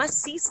 he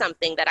must see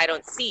something that I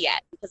don't see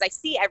yet, because I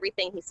see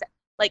everything he said.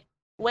 Like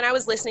when I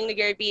was listening to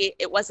Gary Vee,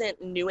 it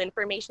wasn't new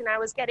information I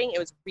was getting. It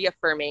was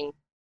reaffirming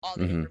all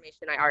the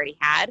information I already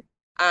had.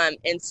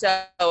 And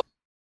so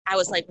I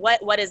was like,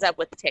 what is up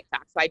with the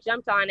TikTok? So I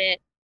jumped on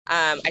it.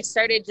 I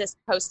started just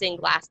posting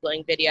glass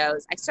blowing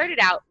videos. I started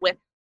out with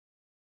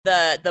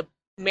the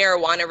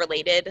marijuana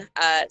related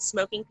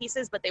smoking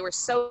pieces, but they were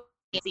so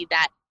easy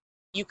that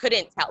you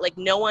couldn't tell. Like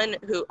no one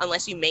who,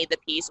 unless you made the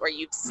piece or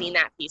you've seen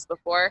that piece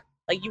before,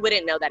 like you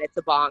wouldn't know that it's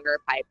a bong or a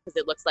pipe because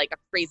it looks like a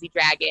crazy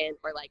dragon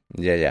or like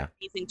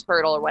amazing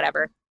turtle or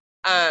whatever.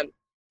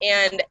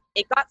 And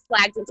it got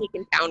flagged and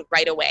taken down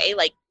right away,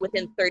 like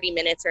within 30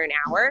 minutes or an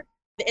hour.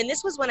 And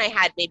this was when I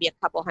had maybe a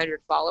couple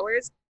hundred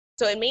followers.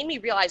 So it made me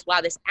realize,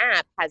 wow, this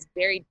app has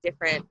very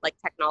different like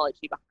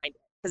technology behind it,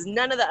 because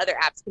none of the other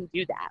apps can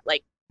do that.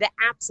 Like the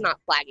app's not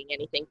flagging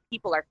anything.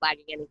 People are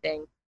flagging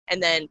anything.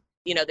 And then,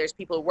 you know, there's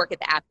people who work at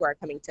the app who are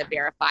coming to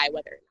verify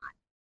whether or not.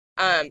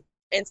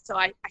 And so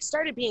I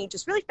started being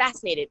just really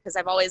fascinated because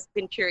I've always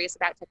been curious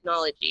about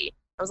technology.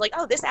 I was like,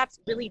 oh, this app's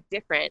really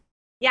different.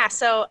 Yeah,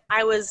 so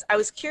I was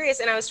curious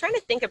and I was trying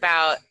to think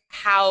about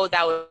how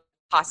that was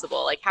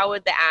possible. Like how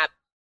would the app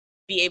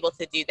be able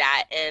to do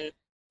that? And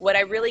what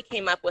I really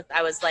came up with,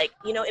 I was like,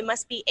 it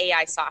must be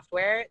AI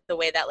software, the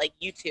way that like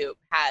YouTube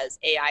has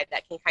AI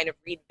that can kind of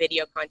read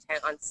video content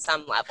on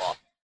some level.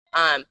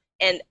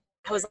 And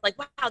I was like,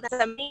 wow, that's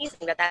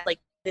amazing that that's like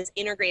this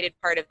integrated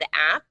part of the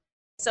app.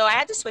 So I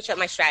had to switch up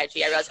my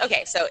strategy. I realized,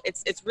 okay, so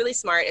it's really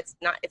smart. It's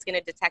going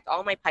to detect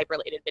all my pipe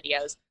related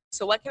videos.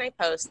 So what can I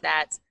post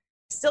that's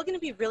still going to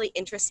be really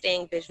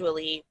interesting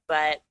visually,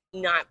 but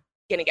not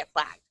going to get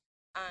flagged?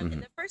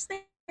 And the first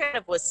thing kind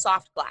of was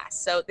soft glass.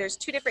 So there's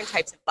two different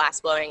types of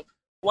glass blowing.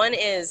 One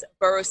is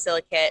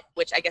borosilicate,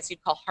 which I guess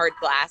you'd call hard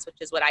glass, which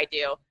is what I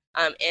do.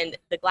 And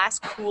the glass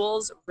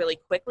cools really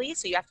quickly,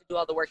 so you have to do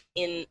all the work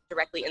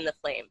directly in the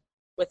flame.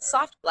 With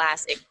soft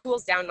glass, it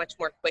cools down much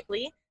more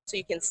quickly, so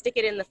you can stick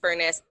it in the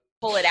furnace,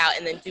 pull it out,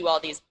 and then do all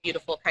these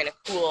beautiful kind of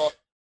cool.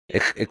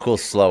 It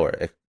cools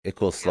slower. It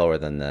cools slower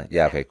than the.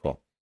 Yeah. Okay. Cool.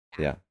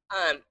 Yeah.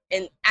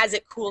 And as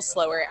it cools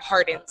slower, it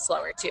hardens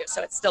slower too,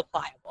 so it's still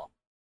pliable.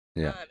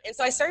 Yeah. And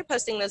so I started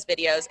posting those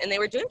videos, and they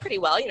were doing pretty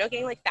well.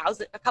 Getting like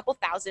a couple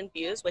thousand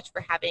views, which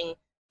for having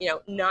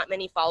not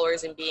many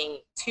followers and being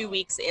 2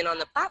 weeks in on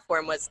the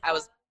platform I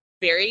was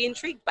very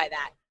intrigued by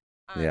that.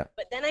 Yeah.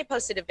 But then I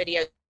posted a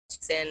video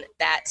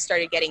that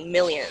started getting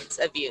millions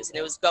of views, and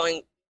it was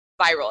going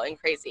viral and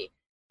crazy.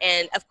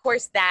 And of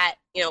course that,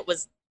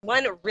 was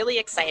one really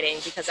exciting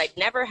because I'd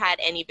never had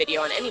any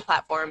video on any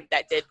platform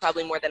that did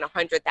probably more than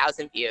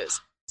 100,000 views.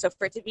 So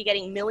for it to be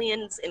getting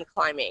millions in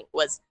climbing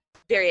was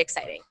very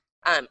exciting.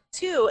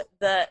 Two,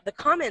 the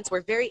comments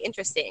were very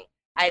interesting.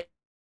 I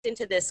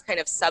into this kind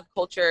of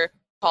subculture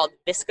called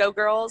Visco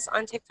girls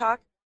on TikTok,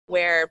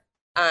 where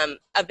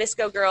a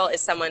Visco girl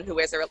is someone who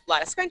wears a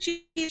lot of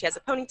scrunchies, she has a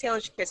ponytail,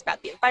 and she cares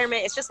about the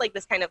environment. It's just like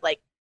this kind of like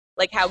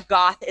how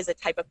goth is a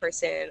type of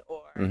person,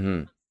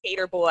 or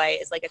skater boy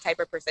is like a type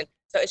of person.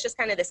 So it's just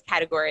kind of this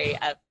category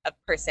of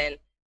person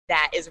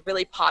that is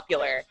really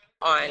popular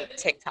on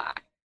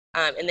TikTok.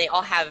 And they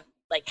all have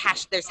like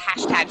there's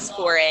hashtags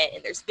for it,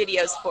 and there's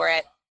videos for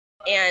it.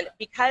 And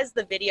because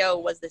the video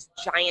was this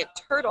giant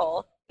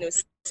turtle, and it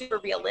was super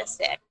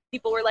realistic,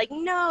 people were like,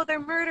 no, they're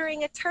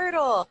murdering a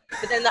turtle.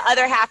 But then the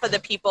other half of the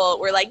people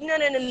were like, no,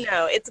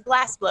 it's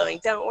glass blowing,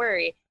 don't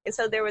worry. And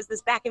so there was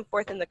this back and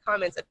forth in the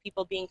comments of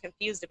people being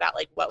confused about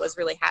like what was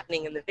really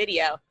happening in the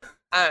video.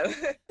 So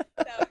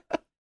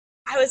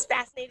I was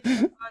fascinated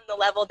on the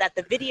level that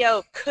the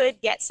video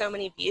could get so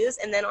many views,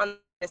 and then on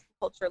this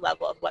culture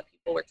level of what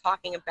people were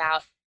talking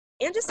about,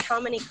 and just how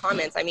many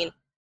comments. I mean,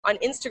 on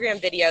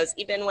Instagram videos,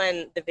 even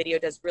when the video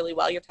does really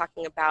well, you're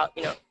talking about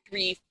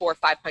 300, 400,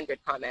 500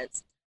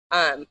 comments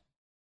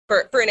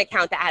for an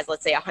account that has,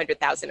 let's say,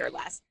 100,000 or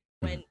less.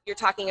 When you're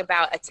talking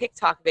about a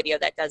TikTok video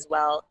that does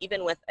well,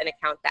 even with an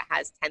account that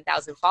has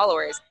 10,000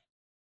 followers,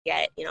 you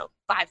get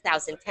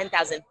 5,000,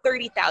 10,000,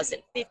 30,000,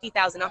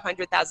 50,000,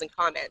 100,000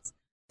 comments.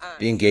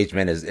 The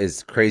engagement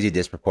is crazy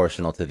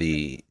disproportional to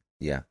the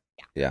yeah,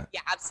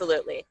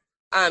 absolutely.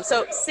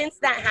 So since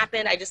that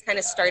happened, I just kind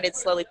of started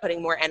slowly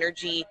putting more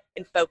energy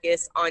and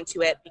focus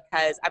onto it,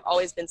 because I've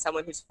always been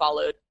someone who's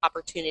followed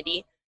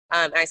opportunity.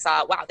 And I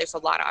saw, wow, there's a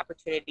lot of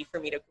opportunity for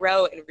me to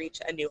grow and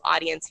reach a new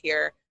audience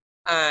here.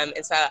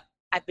 And so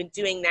I've been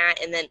doing that.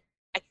 And then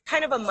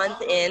kind of a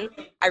month in,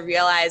 I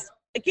realized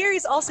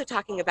Gary's also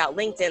talking about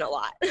LinkedIn a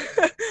lot.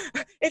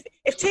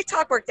 if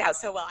TikTok worked out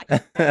so well, I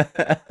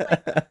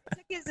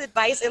took his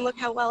advice, and look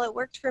how well it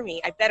worked for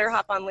me. I better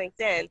hop on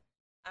LinkedIn.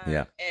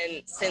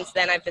 And since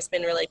then, I've just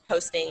been really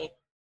posting,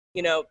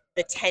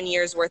 the 10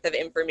 years worth of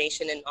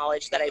information and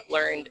knowledge that I've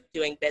learned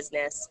doing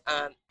business,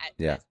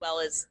 as well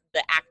as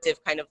the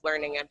active kind of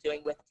learning I'm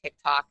doing with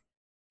TikTok,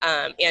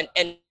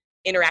 and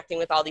interacting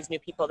with all these new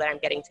people that I'm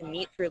getting to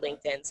meet through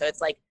LinkedIn. So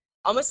it's like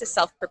almost a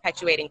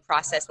self-perpetuating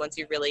process once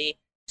you really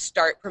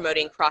start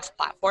promoting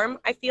cross-platform,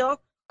 I feel,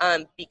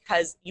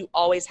 because you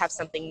always have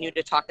something new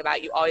to talk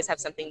about. You always have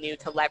something new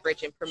to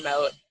leverage and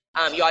promote.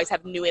 You always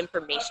have new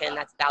information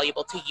that's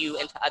valuable to you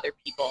and to other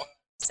people.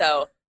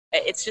 So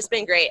it's just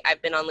been great.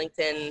 I've been on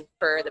LinkedIn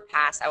for the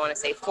past, I want to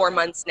say 4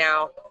 months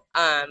now.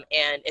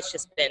 And it's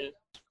just been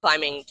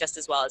climbing just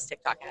as well as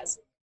TikTok has.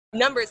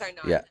 Numbers are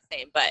not the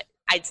same, but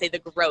I'd say the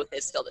growth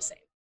is still the same.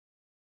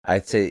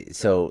 I'd say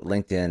so.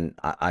 LinkedIn,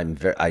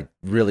 I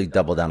really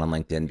double down on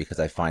LinkedIn because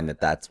I find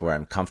that that's where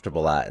I'm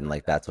comfortable at, and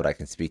like that's what I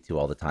can speak to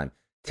all the time.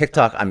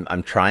 TikTok,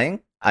 I'm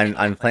trying.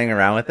 I'm playing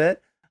around with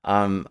it.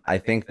 I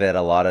think that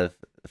a lot of,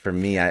 for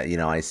me,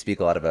 I speak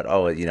a lot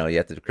about, you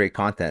have to create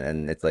content,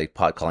 and it's like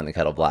pot calling the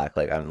kettle black.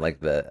 Like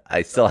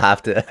I still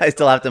have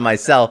to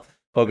myself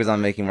focus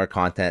on making more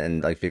content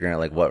and like figuring out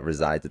like what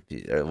resides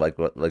or like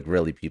what like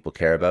really people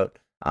care about.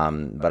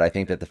 But I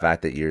think that the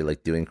fact that you're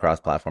like doing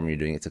cross-platform, you're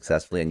doing it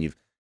successfully, and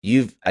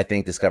you've I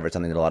think discovered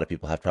something that a lot of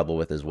people have trouble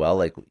with as well.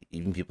 Like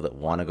even people that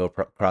want to go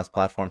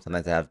cross-platform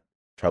sometimes have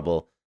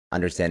trouble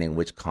understanding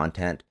which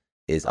content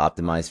is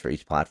optimized for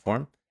each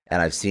platform.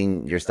 and I've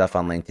seen your stuff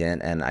on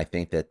LinkedIn, and I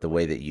think that the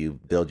way that you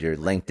build your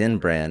LinkedIn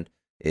brand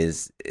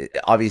is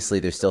obviously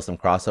there's still some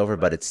crossover,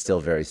 but it's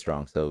still very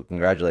strong. So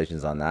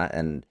congratulations on that,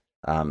 and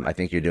I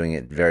think you're doing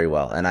it very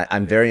well. And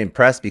I'm very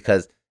impressed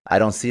because I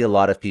don't see a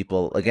lot of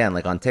people, again,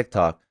 like on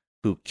TikTok,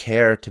 who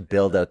care to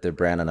build out their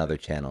brand on other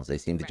channels. They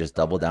seem to just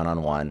double down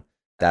on one.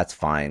 That's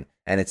fine.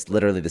 And it's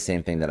literally the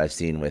same thing that I've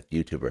seen with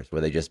YouTubers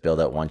where they just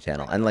build out one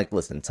channel. And like,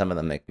 listen, some of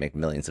them make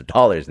millions of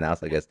dollars now.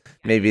 So I guess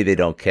maybe they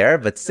don't care,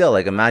 but still,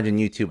 like, imagine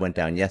YouTube went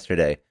down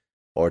yesterday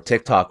or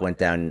TikTok went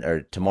down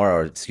or tomorrow,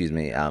 or excuse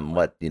me,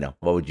 what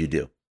would you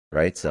do?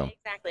 Right. So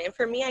exactly. And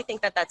for me, I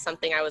think that that's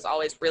something I was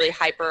always really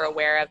hyper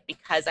aware of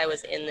because I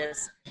was in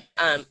this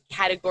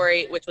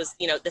category, which was,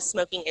 the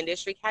smoking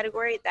industry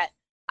category, that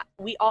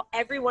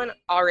everyone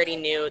already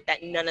knew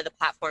that none of the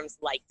platforms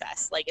liked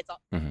us. Like, it's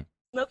all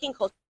smoking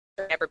culture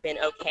has never been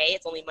okay.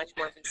 It's only much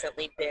more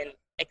recently been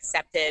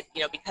accepted,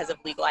 because of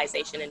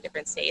legalization in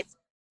different states.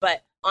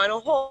 But on a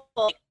whole,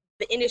 like,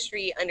 the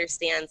industry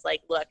understands,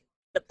 like, look,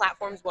 the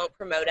platforms won't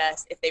promote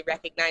us if they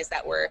recognize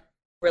that we're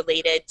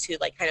related to,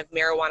 like, kind of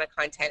marijuana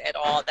content at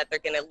all, that they're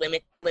going to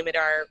limit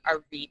our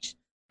reach.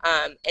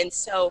 And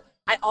so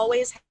that's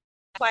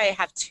why I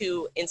have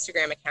 2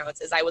 Instagram accounts.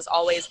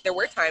 There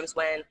were times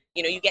when,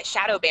 you get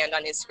shadow banned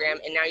on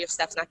Instagram and now your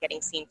stuff's not getting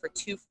seen for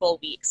 2 full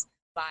weeks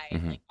by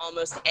like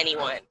almost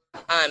anyone.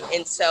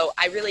 And so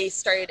I really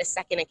started a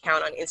second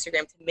account on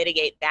Instagram to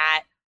mitigate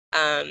that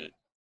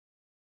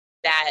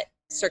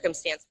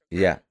circumstance.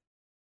 Yeah.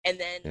 And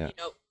then,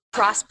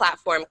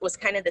 cross-platform was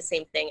kind of the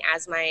same thing.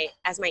 As my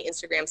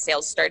Instagram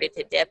sales started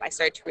to dip, I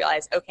started to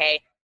realize,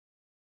 okay,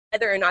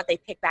 whether or not they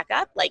pick back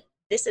up, like,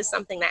 this is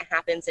something that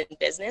happens in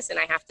business, and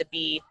I have to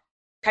be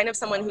kind of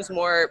someone who's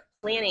more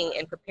planning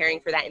and preparing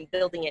for that and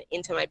building it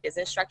into my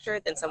business structure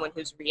than someone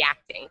who's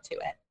reacting to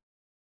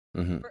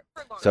it.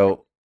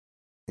 So,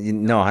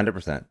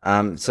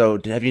 100%.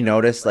 So have you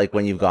noticed, like,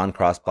 when you've gone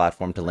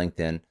cross-platform to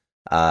LinkedIn,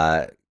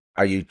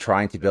 are you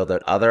trying to build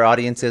out other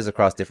audiences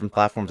across different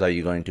platforms? Are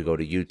you going to go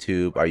to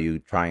YouTube? Are you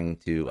trying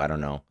to, I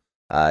don't know,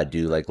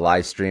 do like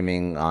live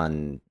streaming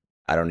on,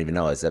 I don't even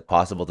know, is it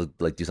possible to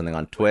like do something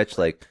on Twitch?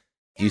 Like,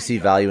 do you see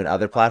value in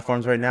other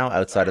platforms right now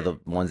outside of the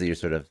ones that you're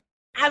sort of?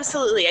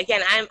 Absolutely.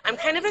 Again, I'm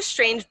kind of a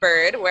strange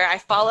bird where I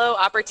follow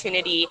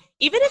opportunity,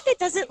 even if it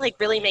doesn't like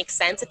really make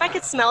sense. If I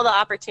could smell the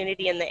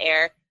opportunity in the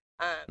air,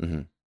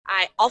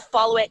 I'll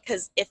follow it,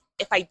 because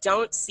if I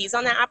don't seize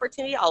on that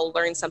opportunity, I'll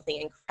learn something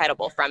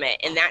incredible from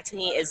it. And that to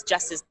me is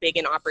just as big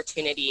an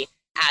opportunity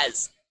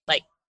as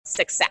like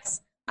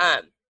success.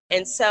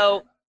 And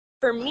so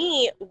for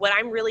me, what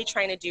I'm really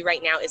trying to do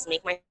right now is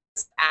make myself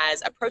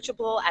as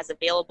approachable, as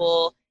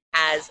available,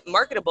 as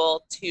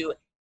marketable to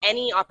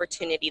any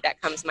opportunity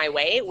that comes my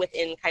way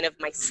within kind of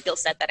my skill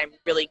set that I'm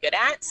really good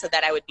at, so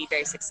that I would be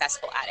very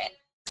successful at it.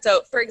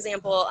 So for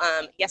example,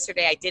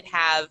 yesterday I did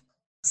have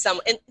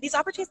and these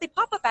opportunities, they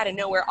pop up out of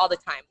nowhere all the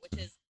time,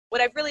 which is what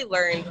I've really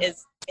learned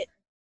is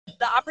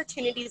the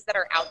opportunities that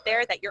are out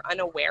there that you're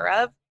unaware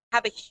of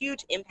have a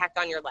huge impact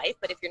on your life.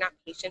 But if you're not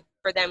patient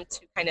for them to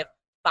kind of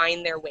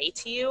find their way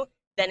to you,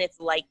 then it's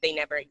like they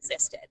never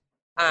existed.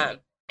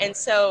 And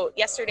so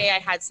yesterday I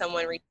had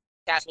someone reach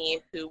out to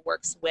me who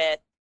works with,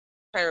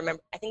 I'm trying to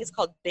remember, I think it's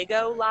called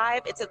Bigo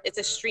Live. It's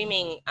a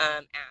streaming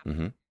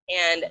app.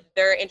 And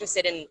they're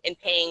interested in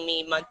paying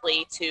me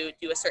monthly to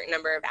do a certain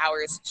number of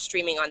hours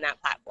streaming on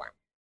that platform.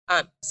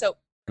 So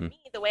for me,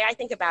 the way I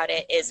think about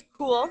it is,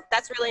 cool,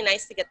 that's really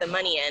nice to get the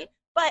money in,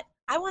 but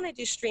I want to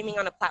do streaming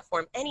on a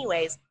platform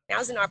anyways.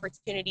 Now's an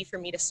opportunity for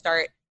me to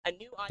start a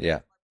new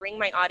audience, bring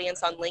my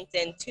audience on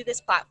LinkedIn to this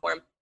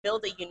platform,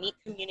 build a unique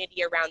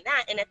community around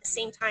that, and at the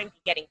same time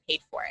be getting paid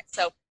for it.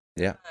 So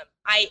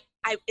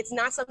it's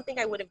not something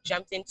I would have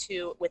jumped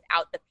into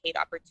without the paid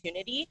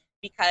opportunity,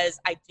 because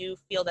I do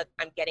feel that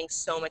I'm getting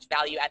so much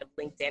value out of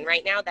LinkedIn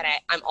right now that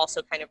I'm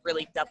also kind of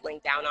really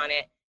doubling down on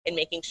it and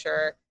making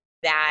sure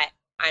that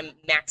I'm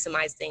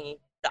maximizing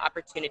the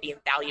opportunity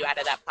and value out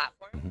of that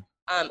platform.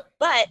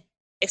 But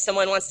if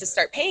someone wants to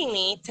start paying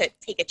me to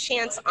take a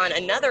chance on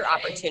another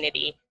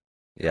opportunity,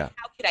 how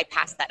could I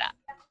pass that up?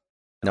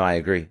 No, I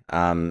agree.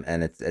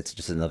 And it's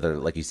just another,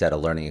 like you said, a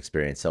learning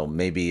experience. So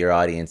maybe your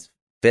audience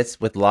fits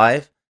with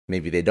live,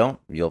 maybe they don't.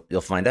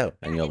 You'll find out,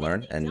 and you'll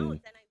learn. And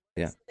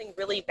something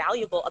really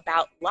valuable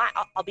about live,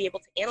 I'll be able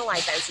to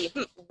analyze that and see,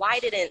 why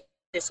didn't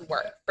this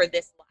work for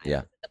this live?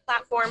 Was it the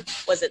platform?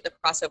 Was it the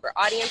crossover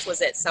audience?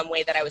 Was it some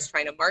way that I was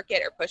trying to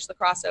market or push the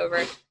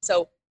crossover?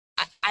 So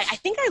I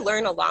think I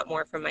learn a lot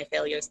more from my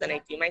failures than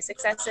I do my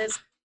successes.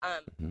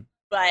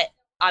 But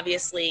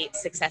obviously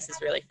success is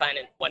really fun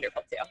and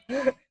wonderful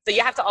too. So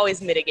you have to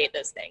always mitigate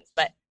those things.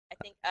 But I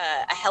think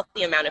a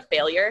healthy amount of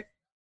failure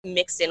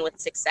mixed in with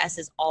success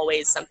is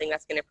always something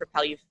that's going to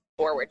propel you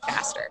forward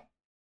faster.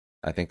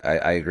 I think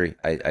I agree.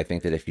 I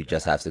think that if you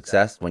just have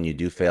success, when you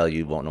do fail,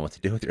 you won't know what to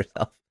do with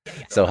yourself.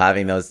 So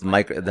having those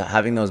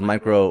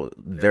micro,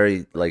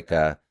 very like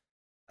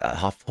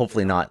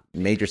hopefully not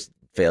major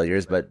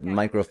failures, but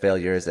micro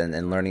failures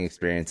and learning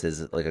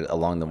experiences like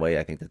along the way,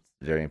 I think that's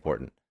very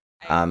important.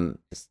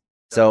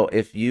 So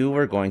if you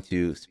were going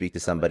to speak to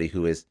somebody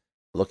who is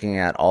looking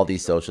at all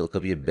these social, it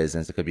could be a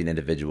business, it could be an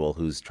individual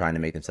who's trying to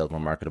make themselves more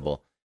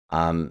marketable.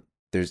 Um,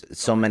 there's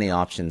so many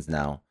options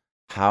now.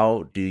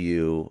 How do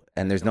you,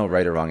 and there's no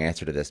right or wrong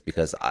answer to this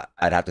because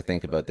I'd have to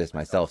think about this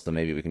myself. So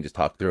maybe we can just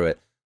talk through it.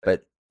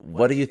 But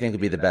what do you think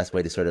would be the best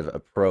way to sort of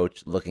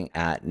approach looking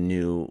at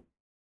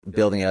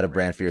building out a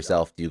brand for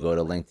yourself? Do you go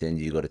to LinkedIn?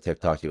 Do you go to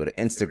TikTok? Do you go to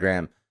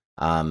Instagram?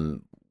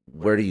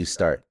 Where do you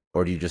start?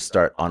 Or do you just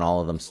start on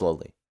all of them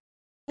slowly?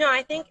 No,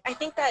 I think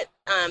that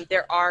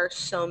there are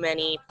so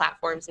many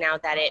platforms now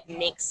that it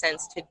makes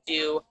sense to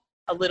do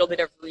a little bit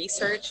of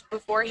research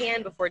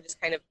beforehand before just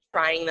kind of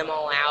trying them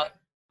all out.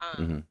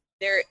 Um, Hmm.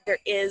 there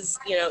is,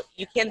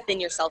 you can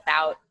thin yourself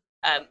out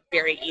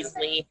very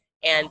easily,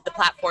 and the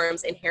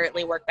platforms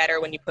inherently work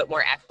better when you put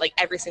more effort. Like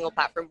every single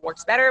platform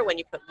works better when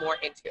you put more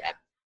into it.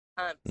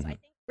 So I Hmm. think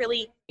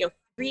really,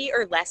 three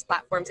or less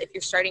platforms if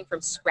you're starting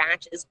from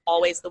scratch is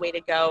always the way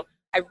to go.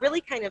 I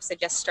really kind of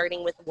suggest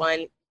starting with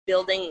one,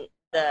 building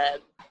the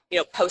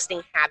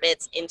posting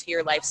habits into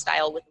your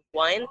lifestyle with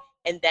one,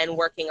 and then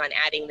working on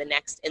adding the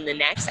next and the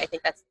next. I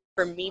think that's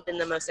for me been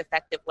the most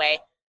effective way.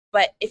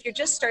 But if you're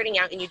just starting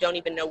out and you don't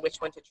even know which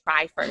one to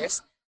try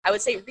first, I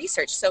would say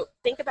research. So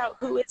think about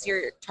who is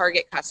your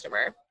target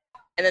customer,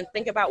 and then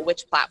think about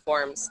which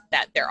platforms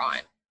that they're on.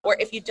 Or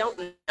if you don't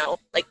know,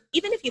 like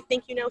even if you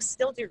think you know,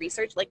 still do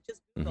research. Like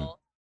just Hmm. Google,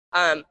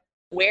 um,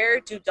 where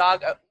do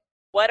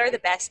what are the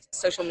best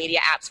social media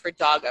apps for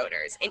dog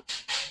owners? And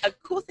a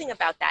cool thing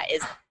about that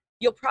is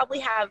you'll probably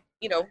have,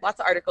 lots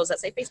of articles that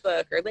say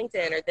Facebook or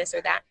LinkedIn or this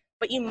or that,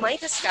 but you might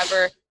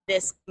discover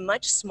this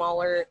much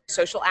smaller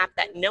social app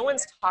that no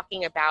one's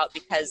talking about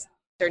because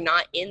they're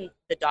not in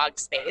the dog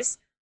space.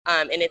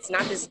 And it's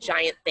not this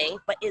giant thing,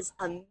 but is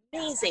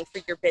amazing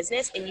for your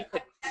business, and you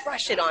could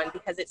crush it on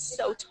because it's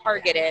so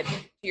targeted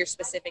to your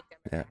specific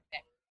Yeah.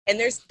 demographic. And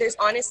there's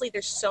honestly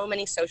there's so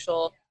many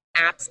social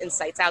apps and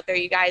sites out there,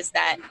 you guys,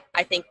 that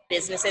I think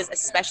businesses,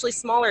 especially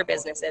smaller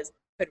businesses,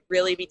 could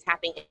really be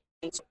tapping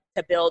into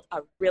to build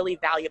a really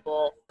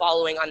valuable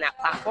following on that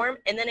platform.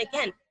 And then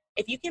again,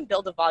 if you can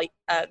build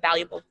a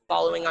valuable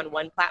following on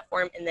one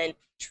platform and then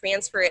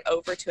transfer it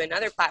over to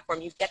another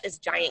platform, you get this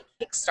giant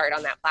kickstart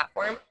on that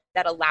platform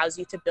that allows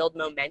you to build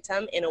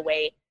momentum in a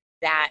way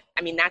that,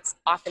 I mean, that's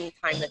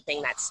oftentimes the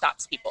thing that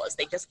stops people is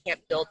they just can't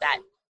build that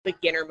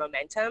beginner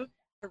momentum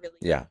to really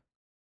Yeah.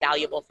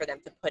 valuable for them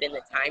to put in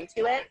the time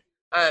to it.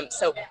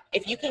 So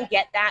if you can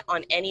get that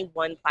on any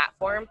one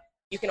platform,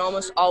 you can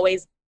almost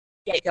always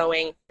get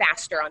going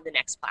faster on the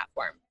next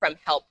platform from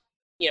help,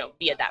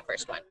 via that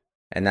first one.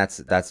 And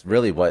that's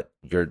really what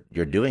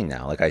you're doing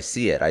now. Like I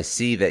see it. I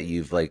see that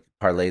you've like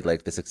parlayed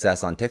like the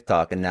success on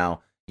TikTok, and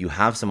now you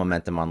have some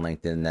momentum on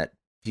LinkedIn that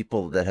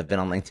people that have been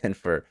on LinkedIn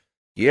for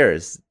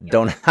years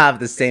don't have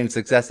the same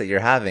success that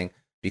you're having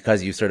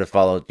because you sort of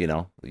followed,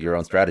 your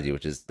own strategy,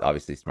 which is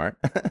obviously smart.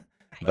 And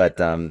But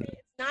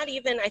it's not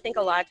even, I think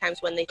a lot of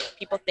times when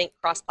people think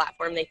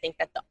cross-platform, they think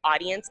that the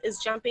audience is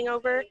jumping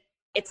over.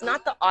 It's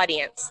not the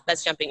audience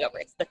that's jumping over,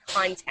 it's the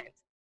content.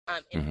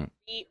 And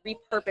mhm.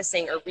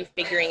 repurposing or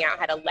refiguring out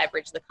how to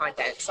leverage the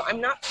content. So I'm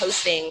not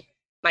posting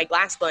my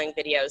glass blowing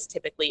videos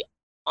typically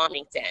on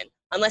LinkedIn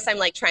unless I'm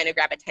like trying to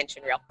grab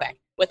attention real quick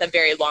with a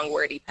very long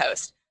wordy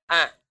post.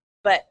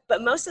 But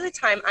most of the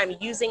time I'm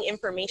using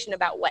information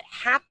about what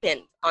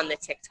happened on the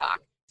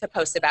TikTok to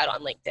post about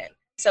on LinkedIn.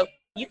 So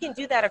you can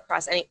do that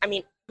across any, I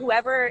mean,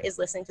 whoever is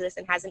listening to this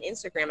and has an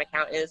Instagram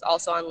account and is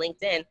also on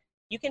LinkedIn,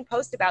 you can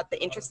post about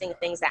the interesting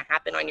things that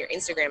happen on your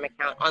Instagram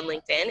account on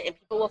LinkedIn, and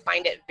people will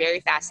find it very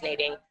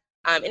fascinating.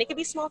 And it could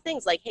be small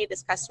things like, hey,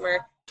 this customer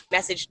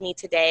messaged me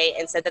today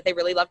and said that they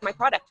really loved my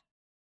product.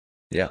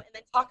 Yeah. And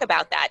then talk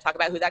about that, talk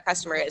about who that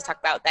customer is, talk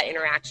about that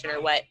interaction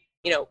or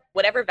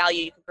whatever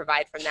value you can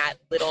provide from that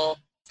little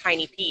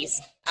tiny piece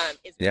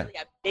is Yeah. really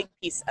a big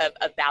piece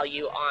of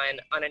value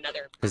on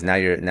another. Because now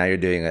you're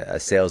doing a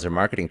sales or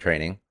marketing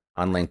training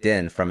on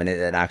LinkedIn from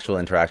an actual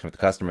interaction with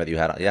the customer that you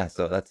had. Yeah,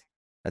 so that's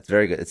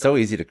very good. It's so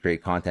easy to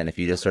create content if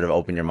you just sort of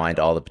open your mind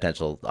to all the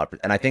potential.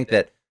 And I think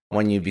that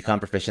when you become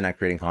proficient at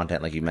creating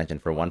content, like you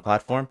mentioned, for one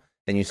platform,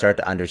 then you start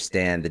to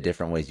understand the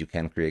different ways you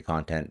can create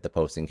content, the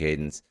posting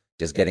cadence,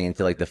 just getting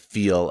into like the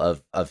feel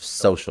of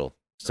social,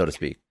 so to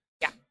speak.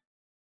 Yeah.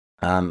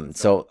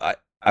 So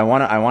I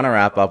wanna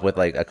wrap up with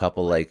like a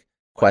couple like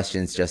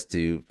questions just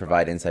to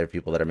provide insight for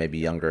people that are maybe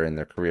younger in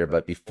their career.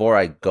 But before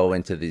I go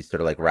into these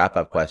sort of like wrap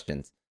up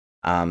questions,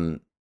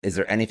 is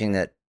there anything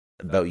that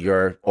about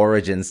your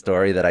origin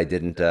story that I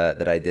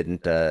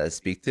didn't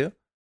speak to?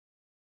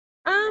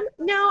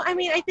 No, I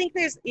mean, I think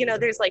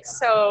there's like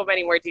so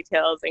many more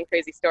details and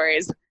crazy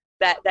stories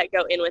that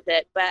go in with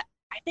it. But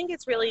I think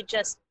it's really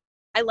just,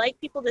 I like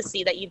people to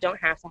see that you don't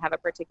have to have a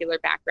particular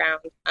background.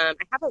 I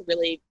have a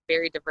really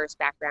very diverse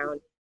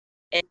background,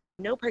 and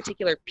no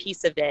particular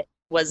piece of it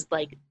was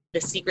like the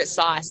secret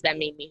sauce that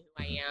made me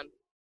who I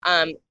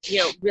Mhm. am.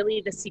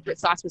 Really the secret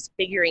sauce was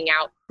figuring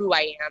out who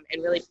I am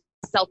and really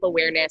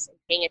self-awareness and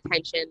paying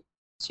attention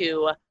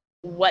to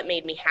what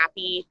made me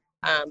happy,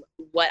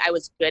 what I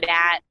was good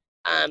at,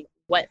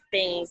 what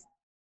things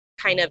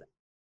kind of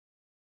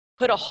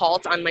put a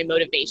halt on my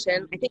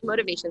motivation. I think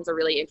motivation is a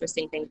really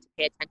interesting thing to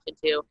pay attention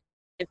to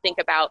and think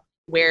about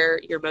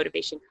where your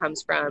motivation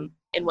comes from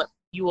and what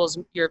fuels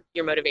your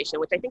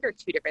motivation, which I think are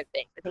two different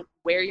things. I think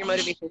where your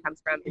motivation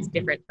comes from is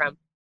different from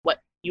what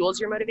fuels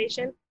your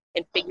motivation,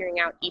 and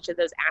figuring out each of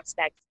those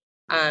aspects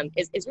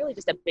is really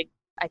just a big,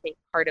 I think,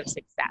 part of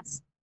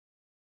success.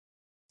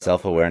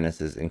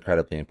 Self-awareness is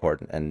incredibly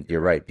important, and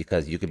you're right,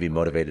 because you could be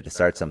motivated to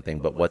start something,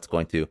 but what's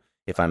going to,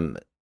 if I'm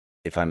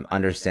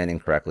understanding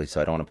correctly, so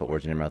I don't want to put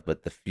words in your mouth,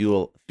 but the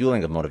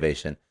fueling of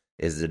motivation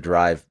is the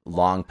drive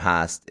long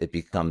past it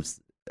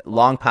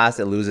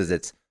loses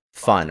its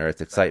fun or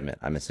its excitement,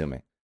 I'm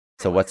assuming.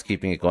 So what's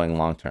keeping it going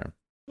long term?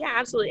 Yeah,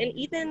 absolutely.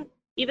 And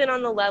even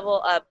on the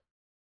level of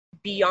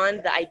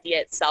beyond the idea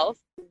itself,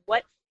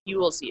 what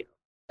fuels you?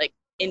 Like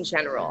in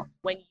general,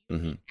 when you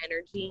need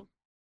energy,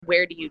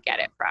 where do you get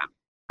it from?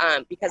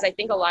 Because I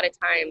think a lot of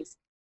times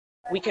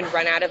we can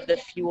run out of the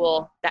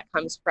fuel that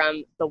comes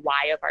from the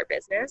why of our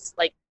business.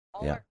 Like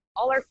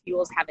all our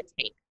fuels have a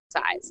tank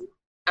size,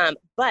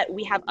 but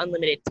we have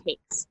unlimited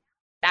tanks.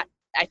 That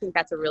I think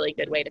that's a really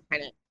good way to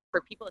kind of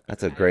for people.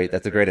 That's a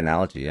great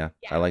analogy. Yeah,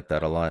 I like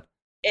that a lot.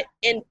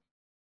 And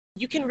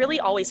you can really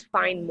always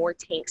find more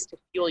tanks to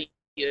fuel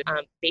you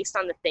based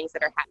on the things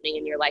that are happening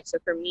in your life. So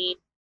for me,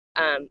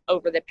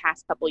 over the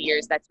past couple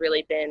years, that's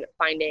really been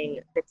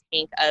finding the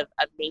tank of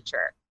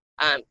nature,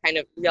 kind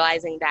of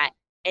realizing that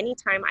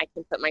anytime I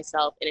can put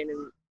myself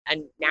in a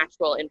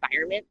natural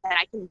environment, that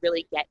I can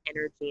really get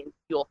energy and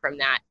fuel from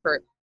that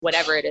for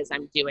whatever it is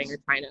I'm doing or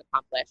trying to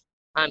accomplish.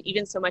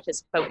 Even so much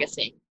as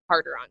focusing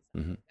harder on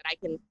something, that I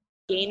can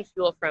gain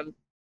fuel from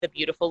the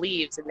beautiful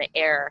leaves and the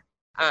air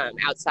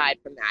outside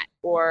from that.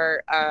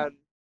 Or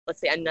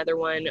let's say another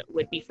one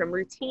would be from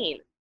routine,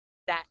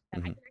 that I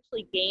can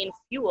actually gain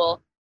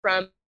fuel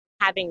from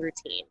having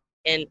routine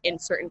in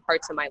certain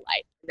parts of my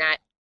life. And that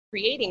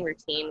creating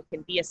routine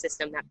can be a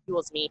system that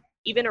fuels me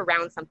even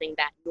around something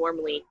that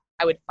normally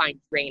I would find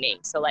draining.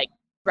 So like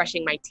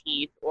brushing my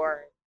teeth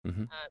or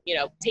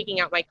taking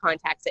out my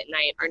contacts at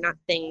night are not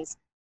things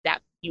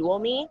that fuel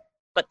me,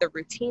 but the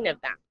routine of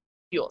them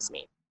fuels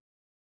me.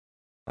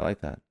 I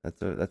like that.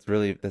 That's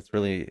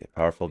really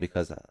powerful,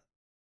 because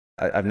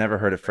I've never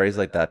heard it phrased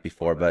like that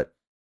before. But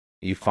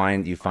you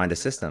find a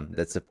system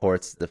that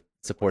supports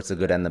the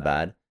good and the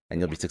bad, and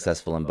you'll be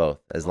successful in both,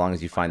 as long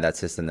as you find that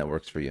system that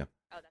works for you.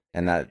 Oh, that's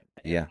And that,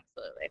 yeah,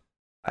 absolutely.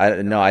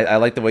 I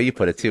like the way you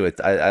put it too.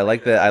 I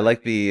like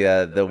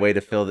the way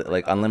to fill it,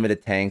 like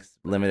unlimited tanks,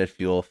 limited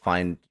fuel.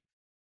 Find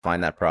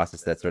that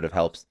process that sort of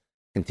helps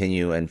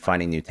continue and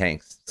finding new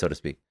tanks, so to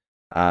speak.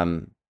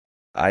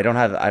 I don't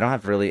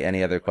have really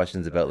any other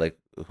questions about like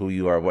who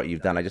you are, what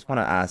you've done. I just want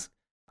to ask,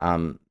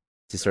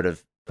 to sort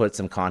of put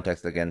some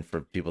context again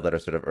for people that are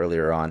sort of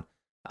earlier on.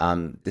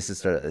 This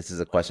is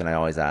a question I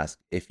always ask.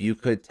 If you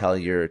could tell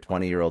your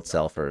 20-year-old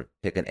self, or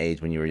pick an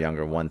age when you were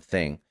younger, one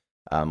thing,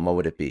 what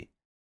would it be?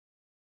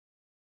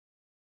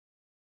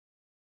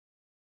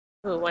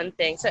 Oh, one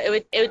thing. So it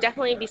would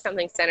definitely be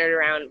something centered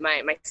around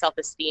my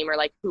self-esteem, or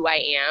like who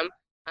I am.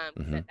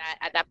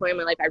 At that point in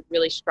my life, I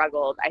really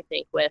struggled, I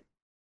think, with,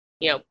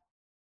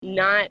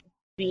 not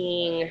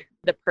being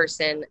the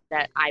person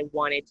that I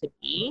wanted to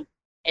be,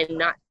 and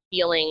not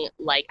feeling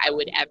like I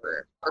would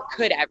ever or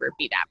could ever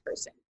be that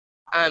person.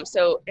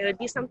 So it would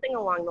be something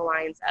along the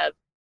lines of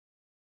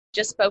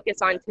just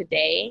focus on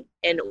today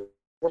and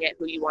get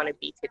who you want to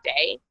be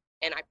today.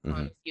 And I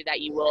promise you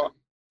that you will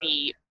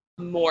be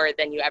more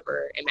than you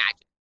ever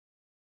imagined.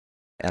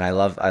 And I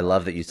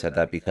love that you said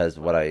that, because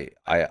what I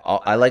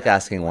like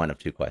asking one of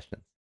two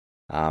questions.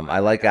 I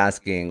like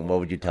asking, what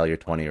would you tell your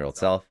 20-year-old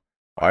self?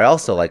 Or I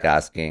also like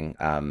asking,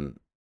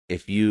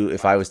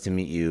 if I was to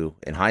meet you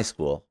in high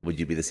school, would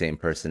you be the same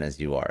person as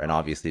you are? And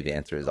obviously the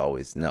answer is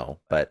always no.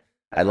 But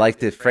I like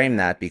to frame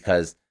that,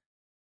 because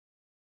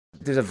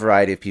there's a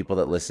variety of people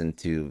that listen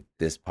to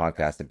this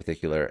podcast in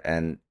particular,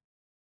 and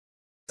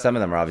some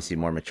of them are obviously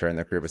more mature in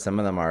their career, but some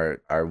of them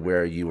are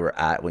where you were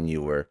at when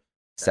you were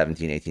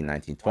 17, 18,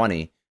 19,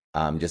 20,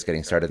 just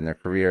getting started in their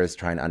careers,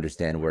 trying to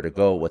understand where to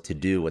go, what to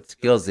do, what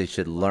skills they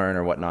should learn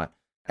or whatnot.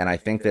 And I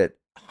think that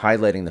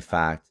highlighting the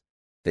fact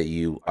that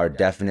you are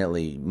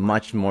definitely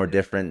much more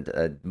different,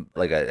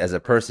 as a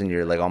person,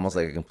 you're like almost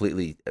like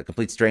a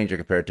complete stranger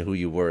compared to who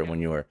you were when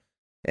you were,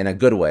 in a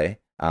good way.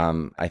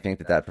 I think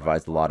that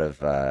provides a lot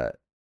of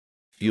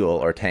fuel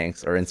or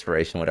tanks or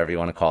inspiration, whatever you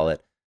want to call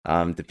it,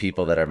 to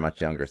people that are much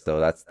younger.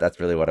 So that's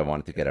really what I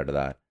wanted to get out of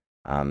that.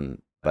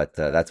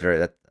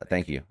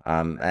 Thank you.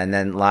 And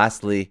then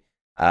lastly,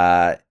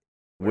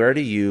 where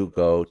do you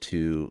go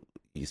to?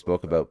 You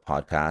spoke about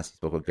podcasts. You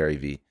spoke about Gary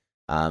Vee.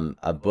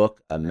 A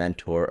book, a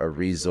mentor, a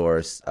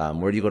resource.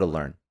 Where do you go to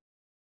learn?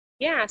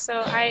 Yeah,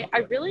 so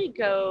I really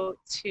go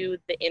to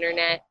the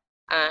internet.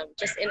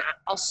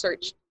 I'll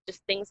search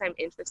just things I'm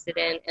interested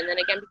in, and then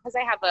again, because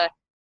I have a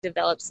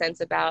developed sense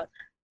about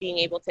being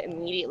able to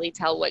immediately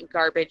tell what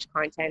garbage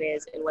content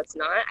is and what's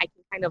not, I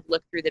can kind of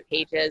look through the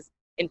pages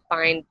and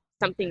find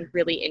something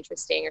really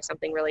interesting or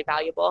something really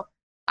valuable.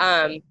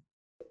 Yeah,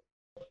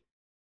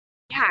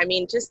 I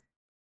mean, just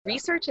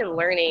research and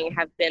learning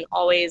have been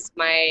always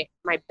my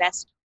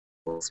best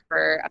tools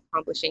for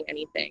accomplishing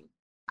anything.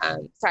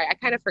 Sorry, I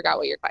kind of forgot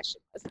what your question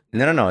was.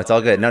 No, it's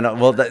all good. No.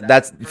 Well,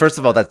 that's first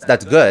of all,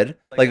 that's good.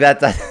 Like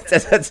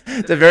that's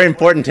a very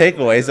important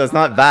takeaway. So it's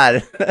not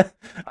bad.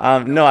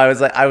 No,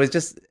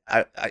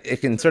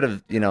 it can sort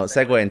of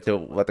segue into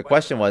what the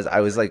question was.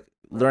 I was like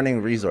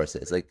learning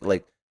resources,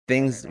 like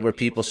things where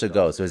people should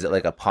go. So is it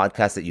like a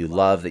podcast that you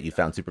love that you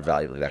found super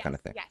valuable, that kind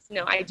of thing? Yes.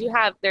 No, I do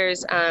have.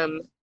 There's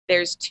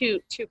two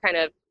kind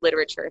of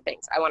literature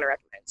things I want to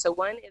recommend. So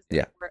one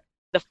is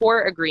the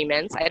Four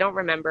Agreements. I don't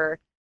remember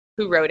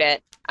who wrote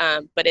it,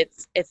 but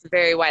it's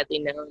very widely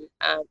known,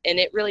 and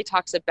it really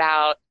talks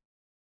about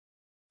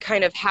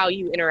kind of how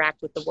you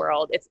interact with the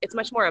world. It's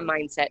much more a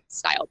mindset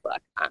style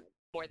book,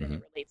 more than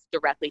it relates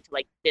directly to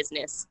like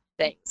business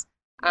things.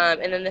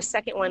 And then the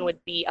second one would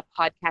be a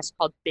podcast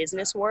called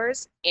Business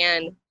Wars,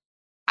 and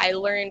I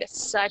learned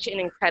such an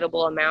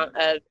incredible amount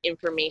of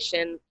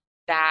information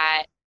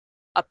that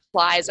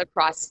applies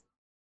across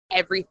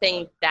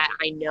everything that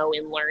I know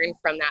and learn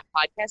from that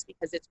podcast,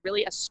 because it's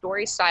really a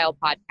story style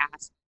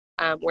podcast.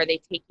 Where they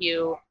take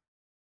you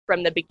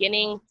from the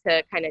beginning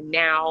to kind of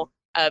now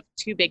of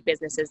two big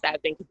businesses that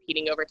have been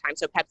competing over time.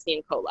 So Pepsi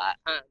and Cola,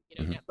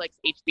 Netflix,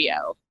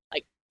 HBO,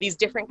 like these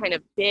different kind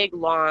of big,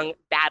 long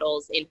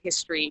battles in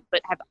history,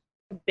 but have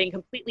been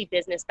completely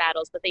business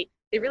battles. But they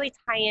really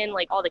tie in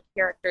like all the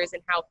characters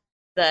and how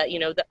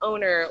the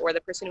owner or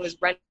the person who was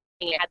running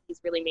it had these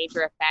really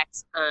major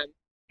effects.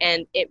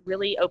 And it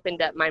really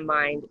opened up my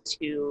mind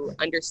to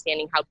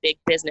understanding how big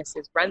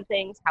businesses run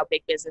things, how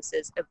big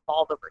businesses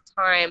evolve over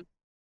time,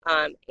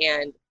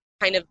 and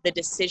kind of the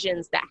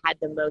decisions that had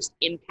the most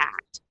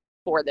impact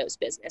for those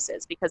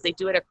businesses, because they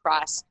do it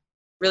across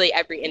really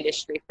every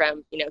industry,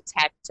 from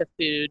tech to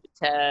food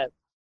to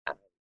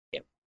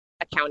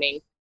accounting.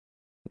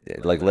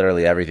 Like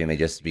literally everything. They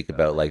just speak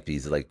about like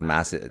these like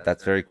massive.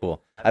 That's very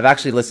cool. I've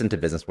actually listened to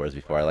Business Wars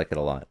before. I like it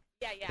a lot.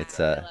 Yeah. It's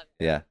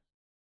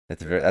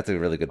that's a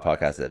really good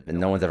podcast. And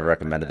no one's ever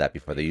recommended that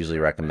before. They usually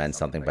recommend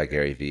something by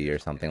Gary Vee or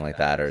something like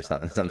that, or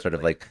some sort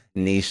of like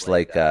niche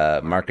like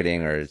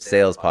marketing or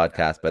sales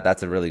podcast. But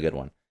that's a really good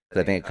one.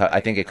 I think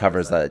it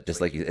covers just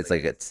like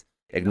it's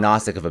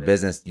agnostic of a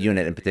business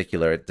unit in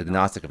particular. It's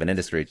agnostic of an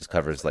industry. It just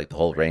covers like the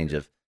whole range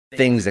of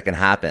things that can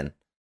happen,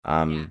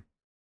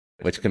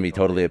 which can be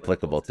totally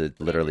applicable to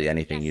literally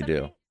anything you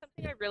do.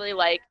 Something I really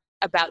like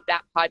about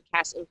that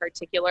podcast in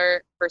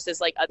particular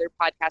versus like other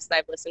podcasts that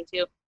I've listened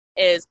to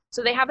is,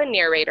 so they have a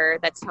narrator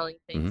that's telling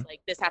things like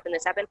this happened,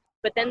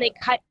 but then they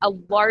cut a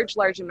large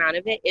amount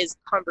of it is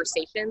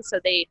conversation.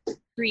 So they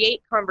create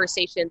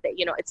conversation that,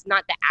 it's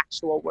not the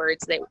actual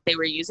words that they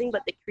were using,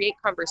 but they create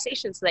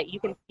conversation so that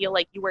you can feel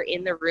like you were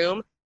in the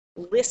room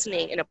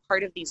listening and a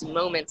part of these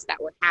moments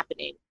that were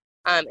happening.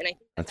 And I think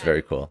that's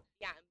very cool.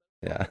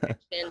 Yeah.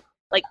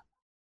 Like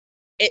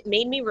it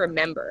made me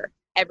remember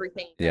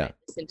everything that I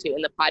listened to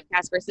in the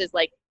podcast versus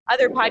like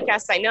other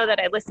podcasts I know that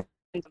I listen to.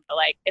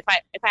 Like if I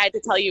had to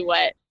tell you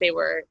what they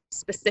were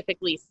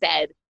specifically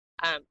said,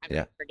 I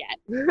would forget.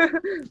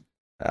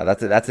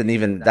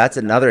 That's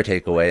another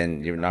takeaway,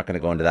 and you're not going to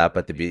go into that,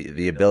 but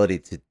the ability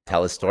to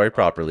tell a story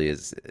properly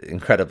is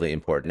incredibly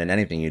important in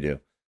anything you do.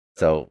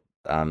 So,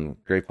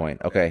 great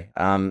point. Okay.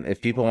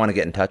 If people want to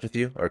get in touch with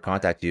you or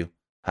contact you,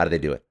 how do they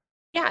do it?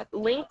 Yeah,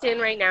 LinkedIn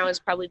right now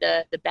is probably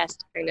the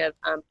best kind of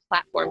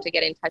platform to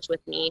get in touch with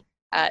me.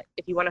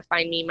 If you want to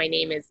find me, my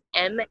name is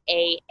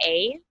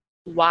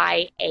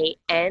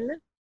Maayan,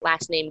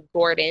 last name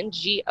Gordon,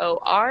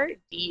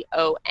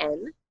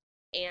 Gordon.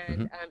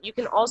 And you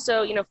can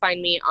also,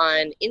 find me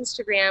on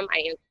Instagram.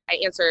 I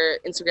answer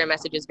Instagram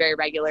messages very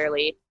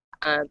regularly.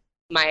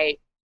 My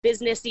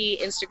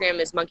businessy Instagram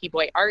is Monkey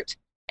Boy Art,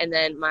 and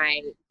then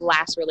my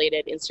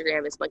glass-related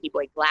Instagram is Monkey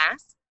Boy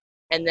Glass.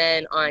 And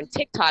then on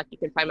TikTok, you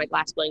can find my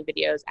glass blowing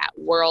videos at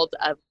World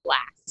of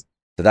Glass.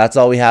 So that's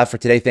all we have for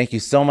today. Thank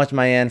you so much,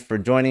 Maayan, for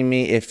joining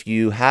me. If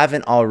you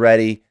haven't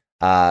already,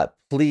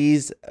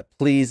 please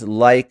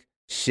like,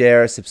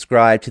 share,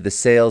 subscribe to the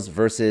Sales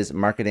versus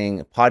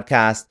Marketing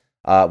podcast,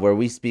 where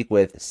we speak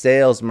with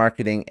sales,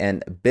 marketing,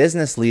 and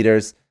business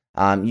leaders.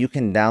 You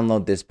can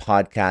download this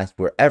podcast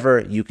wherever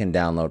you can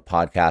download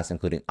podcasts,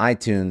 including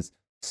iTunes,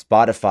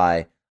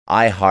 Spotify,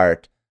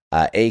 iHeart,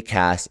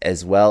 Acast,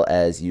 as well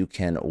as you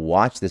can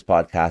watch this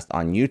podcast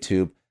on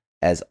YouTube.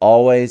 As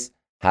always,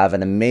 have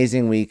an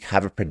amazing week,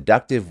 have a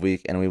productive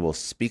week, and we will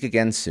speak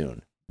again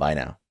soon. Bye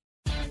now.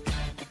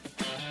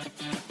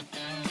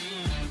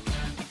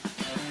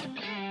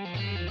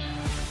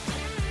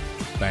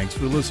 Thanks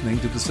for listening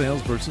to the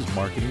Sales versus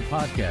Marketing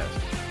podcast,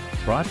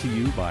 brought to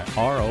you by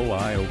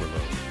ROI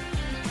Overload,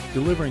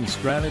 delivering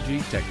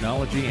strategy,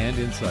 technology, and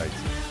insights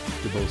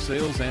to both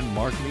sales and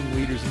marketing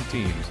leaders and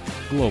teams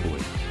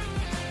globally.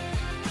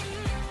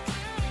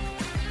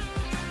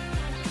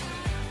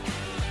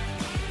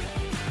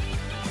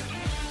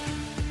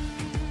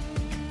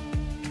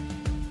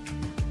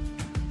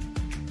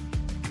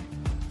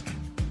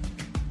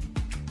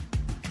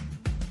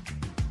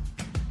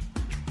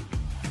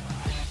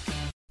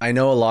 I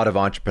know a lot of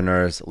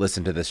entrepreneurs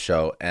listen to this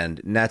show,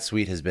 and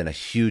NetSuite has been a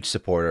huge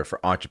supporter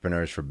for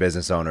entrepreneurs, for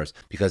business owners,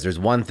 because there's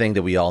one thing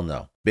that we all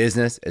know.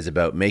 Business is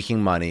about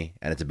making money,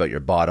 and it's about your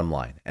bottom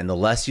line. And the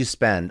less you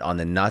spend on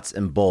the nuts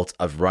and bolts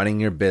of running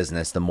your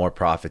business, the more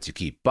profits you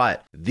keep.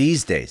 But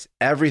these days,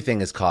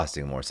 everything is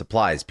costing more.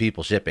 Supplies,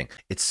 people, shipping.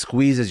 It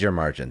squeezes your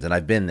margins, and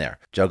I've been there,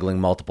 juggling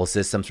multiple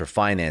systems for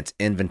finance,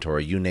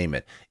 inventory, you name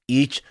it,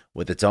 each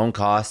with its own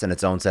costs and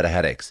its own set of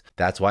headaches.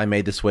 That's why I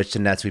made the switch to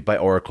NetSuite by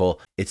Oracle.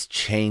 It's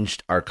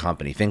changed our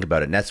company. Think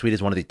about it. NetSuite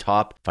is one of the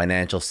top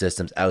financial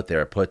systems out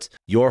there. It puts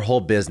your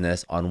whole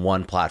business on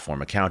one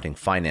platform: accounting,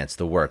 finance,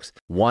 the works.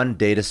 One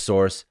data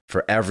source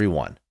for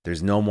everyone.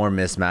 There's no more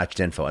mismatched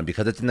info. And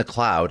because it's in the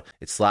cloud,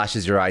 it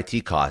slashes your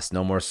IT costs.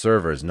 No more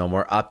servers, no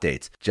more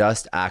updates.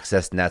 Just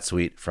access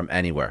NetSuite from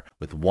anywhere.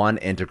 With one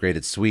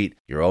integrated suite,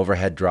 your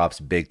overhead drops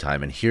big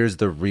time. And here's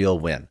the real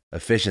win: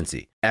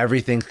 efficiency.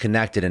 Everything's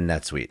connected in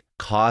NetSuite.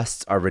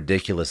 Costs are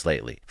ridiculous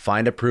lately.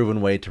 Find a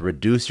proven way to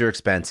reduce your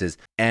expenses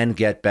and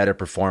get better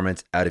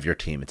performance out of your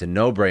team. It's a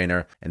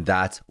no-brainer, and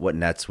that's what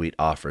NetSuite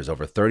offers.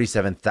 Over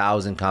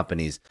 37,000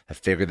 companies have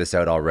figured this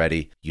out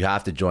already. You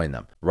have to join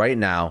them. Right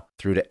now,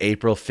 through to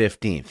April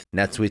 15th,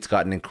 NetSuite's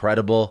got an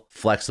incredible,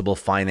 flexible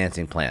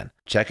financing plan.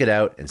 Check it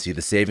out and see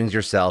the savings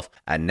yourself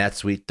at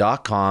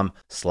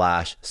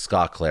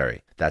netsuite.com/Scott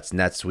Clary. That's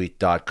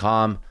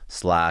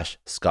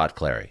netsuite.com/Scott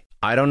Clary.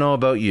 I don't know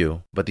about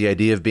you, but the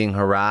idea of being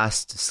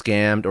harassed,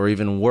 scammed, or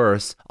even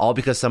worse, all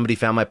because somebody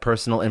found my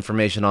personal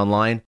information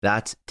online,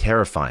 that's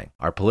terrifying.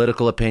 Our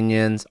political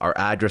opinions, our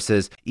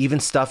addresses, even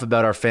stuff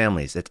about our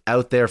families, it's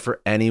out there for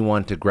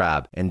anyone to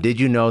grab. And did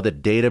you know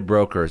that data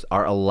brokers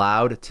are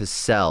allowed to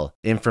sell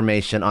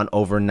information on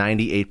over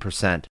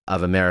 98%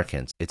 of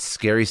Americans? It's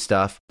scary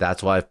stuff.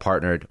 That's why I've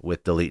partnered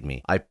with Delete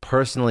Me. I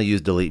personally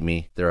use Delete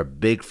Me. They're a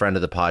big friend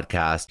of the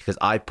podcast because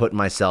I put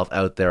myself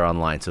out there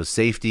online. So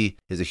safety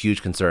is a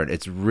huge concern.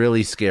 It's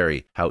really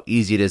scary how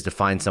easy it is to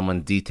find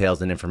someone's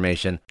details and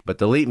information, but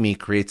Delete Me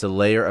creates a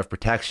layer of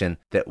protection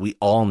that we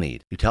all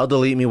need. You tell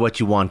Delete Me what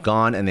you want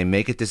gone, and they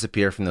make it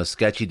disappear from those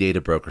sketchy data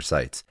broker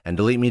sites. And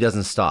Delete Me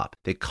doesn't stop.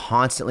 They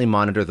constantly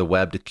monitor the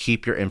web to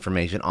keep your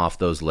information off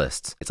those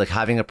lists. It's like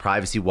having a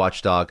privacy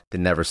watchdog that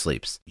never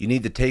sleeps. You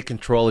need to take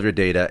control of your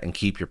data and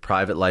keep your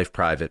private life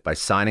private by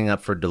signing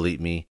up for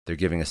Delete Me. They're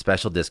giving a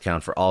special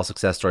discount for all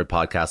Success Story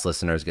podcast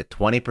listeners. Get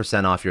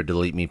 20% off your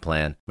Delete Me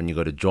plan when you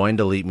go to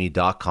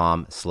joindeleteme.com/success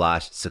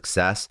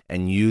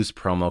and use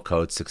promo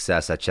code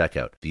success at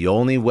checkout. The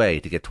only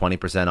way to get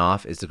 20%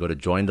 off is to go to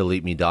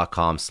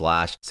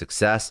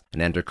joindeleteme.com/success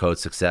and enter code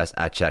success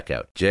at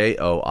checkout.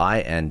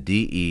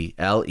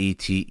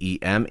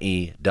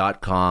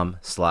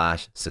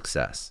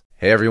 joindeleteme.com/success.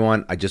 Hey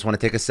everyone, I just want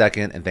to take a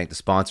second and thank the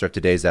sponsor of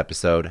today's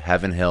episode,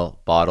 Heaven Hill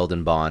Bottled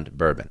and Bond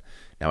Bourbon.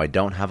 Now, I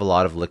don't have a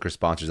lot of liquor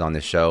sponsors on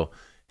this show.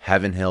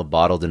 Heaven Hill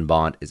Bottled and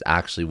Bond is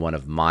actually one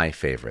of my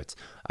favorites.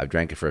 I've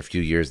drank it for a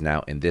few years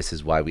now, and this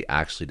is why we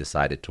actually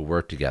decided to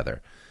work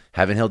together.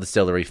 Heaven Hill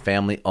Distillery,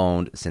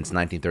 family-owned since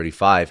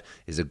 1935,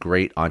 is a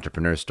great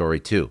entrepreneur story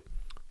too.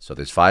 So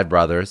there's 5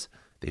 brothers.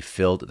 They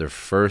filled their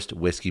first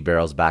whiskey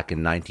barrels back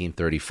in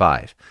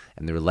 1935,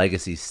 and their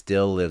legacy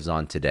still lives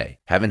on today.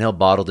 Heaven Hill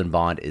Bottled and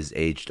Bond is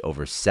aged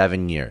over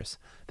 7 years.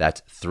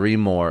 That's 3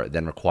 more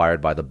than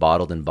required by the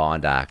Bottled and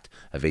Bond Act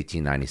of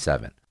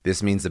 1897.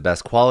 This means the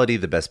best quality,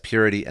 the best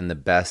purity, and the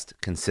best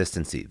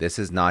consistency. This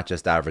is not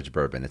just average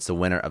bourbon. It's the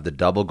winner of the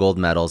double gold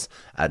medals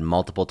at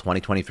multiple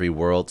 2023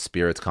 World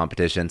Spirits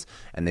competitions,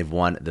 and they've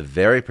won the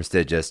very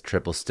prestigious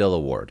Triple Still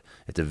Award.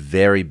 It's a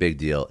very big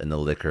deal in the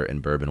liquor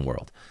and bourbon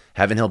world.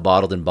 Heaven Hill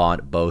Bottled and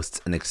Bond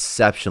boasts an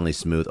exceptionally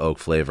smooth oak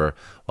flavor,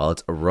 while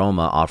its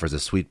aroma offers a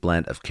sweet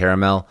blend of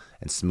caramel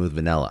and smooth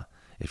vanilla.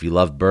 If you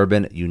love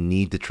bourbon, you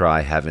need to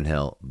try Heaven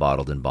Hill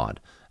Bottled and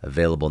Bond.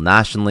 Available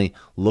nationally,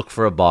 look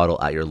for a bottle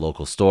at your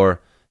local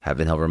store.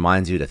 Heaven Hill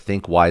reminds you to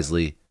think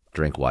wisely,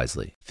 drink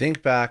wisely.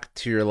 Think back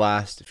to your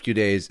last few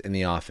days in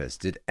the office.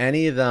 Did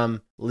any of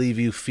them leave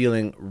you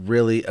feeling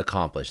really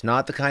accomplished?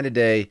 Not the kind of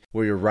day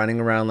where you're running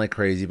around like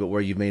crazy, but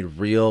where you've made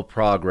real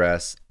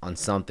progress on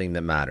something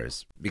that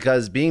matters.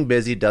 Because being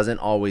busy doesn't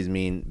always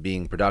mean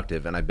being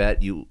productive, and I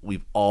bet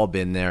we've all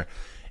been there.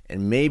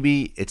 And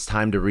maybe it's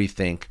time to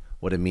rethink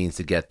what it means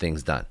to get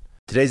things done.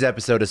 Today's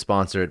episode is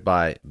sponsored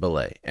by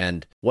Belay,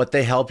 and what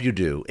they help you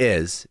do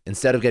is,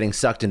 instead of getting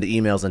sucked into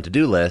emails and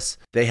to-do lists,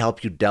 they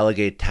help you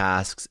delegate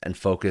tasks and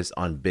focus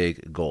on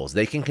big goals.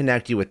 They can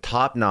connect you with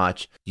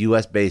top-notch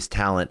US-based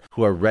talent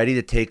who are ready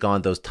to take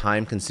on those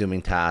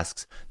time-consuming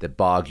tasks that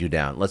bog you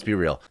down. Let's be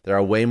real. There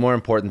are way more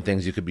important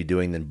things you could be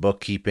doing than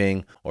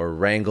bookkeeping or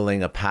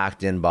wrangling a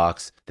packed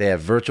inbox. They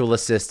have virtual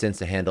assistants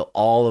to handle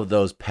all of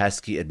those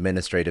pesky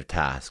administrative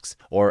tasks,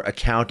 or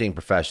accounting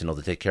professionals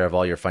to take care of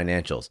all your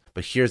financials.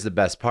 But here's the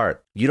best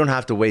part. You don't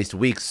have to waste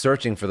weeks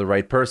searching for the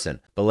right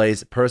person.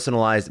 Belay's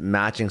personalized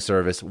matching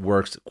service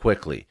works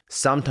quickly,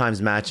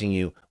 sometimes matching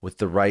you with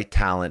the right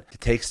talent to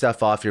take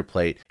stuff off your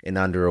plate in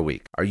under a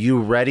week. Are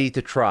you ready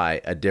to try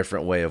a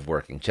different way of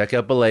working? Check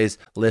out Belay's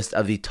list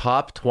of the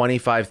top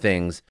 25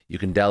 things you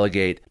can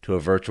delegate to a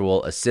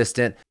virtual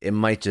assistant. It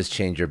might just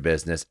change your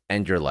business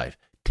and your life.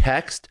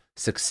 Text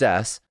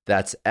SUCCESS,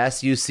 that's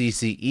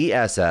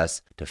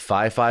SUCCESS, to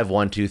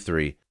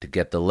 55123 to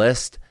get the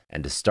list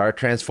and to start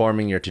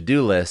transforming your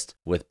to-do list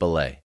with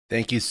Belay.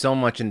 Thank you so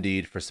much,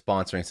 Indeed, for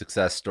sponsoring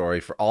Success Story.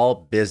 For all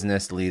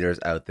business leaders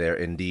out there,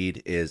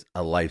 Indeed is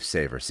a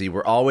lifesaver. See,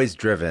 we're always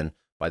driven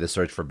by the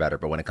search for better,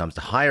 but when it comes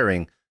to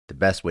hiring, the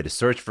best way to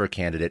search for a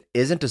candidate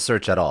isn't to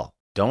search at all.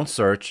 Don't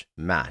search,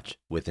 match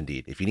with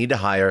Indeed. If you need to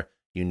hire,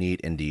 you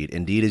need Indeed.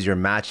 Indeed is your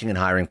matching and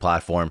hiring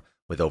platform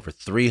with over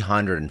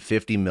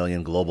 350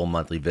 million global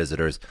monthly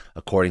visitors,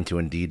 according to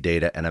Indeed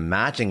data, and a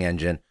matching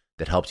engine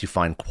that helps you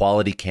find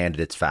quality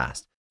candidates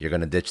fast. You're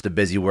going to ditch the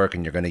busy work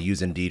and you're going to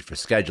use Indeed for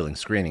scheduling,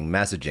 screening,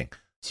 messaging,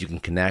 so you can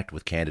connect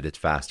with candidates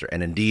faster.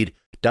 And Indeed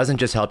doesn't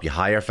just help you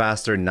hire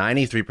faster.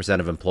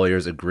 93% of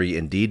employers agree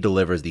Indeed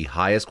delivers the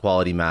highest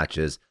quality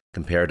matches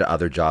compared to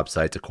other job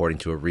sites, according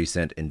to a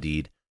recent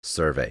Indeed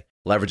survey.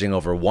 Leveraging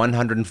over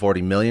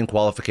 140 million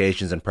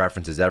qualifications and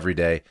preferences every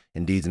day,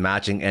 Indeed's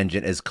matching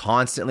engine is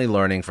constantly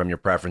learning from your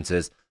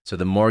preferences, so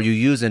the more you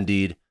use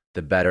Indeed,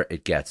 the better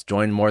it gets.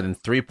 Join more than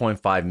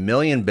 3.5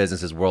 million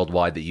businesses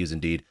worldwide that use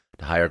Indeed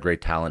to hire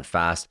great talent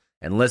fast.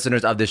 And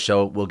listeners of this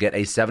show will get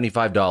a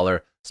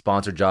 $75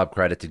 sponsored job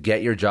credit to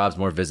get your jobs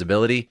more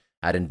visibility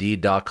at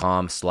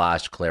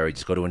Indeed.com/Clary.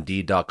 Just go to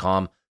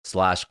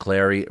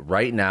Indeed.com/Clary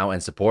right now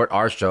and support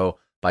our show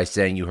by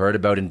saying you heard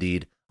about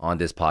Indeed on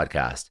this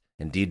podcast.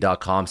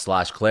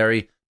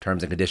 Indeed.com/Clary.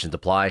 Terms and conditions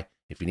apply.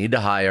 If you need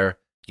to hire,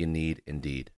 you need Indeed.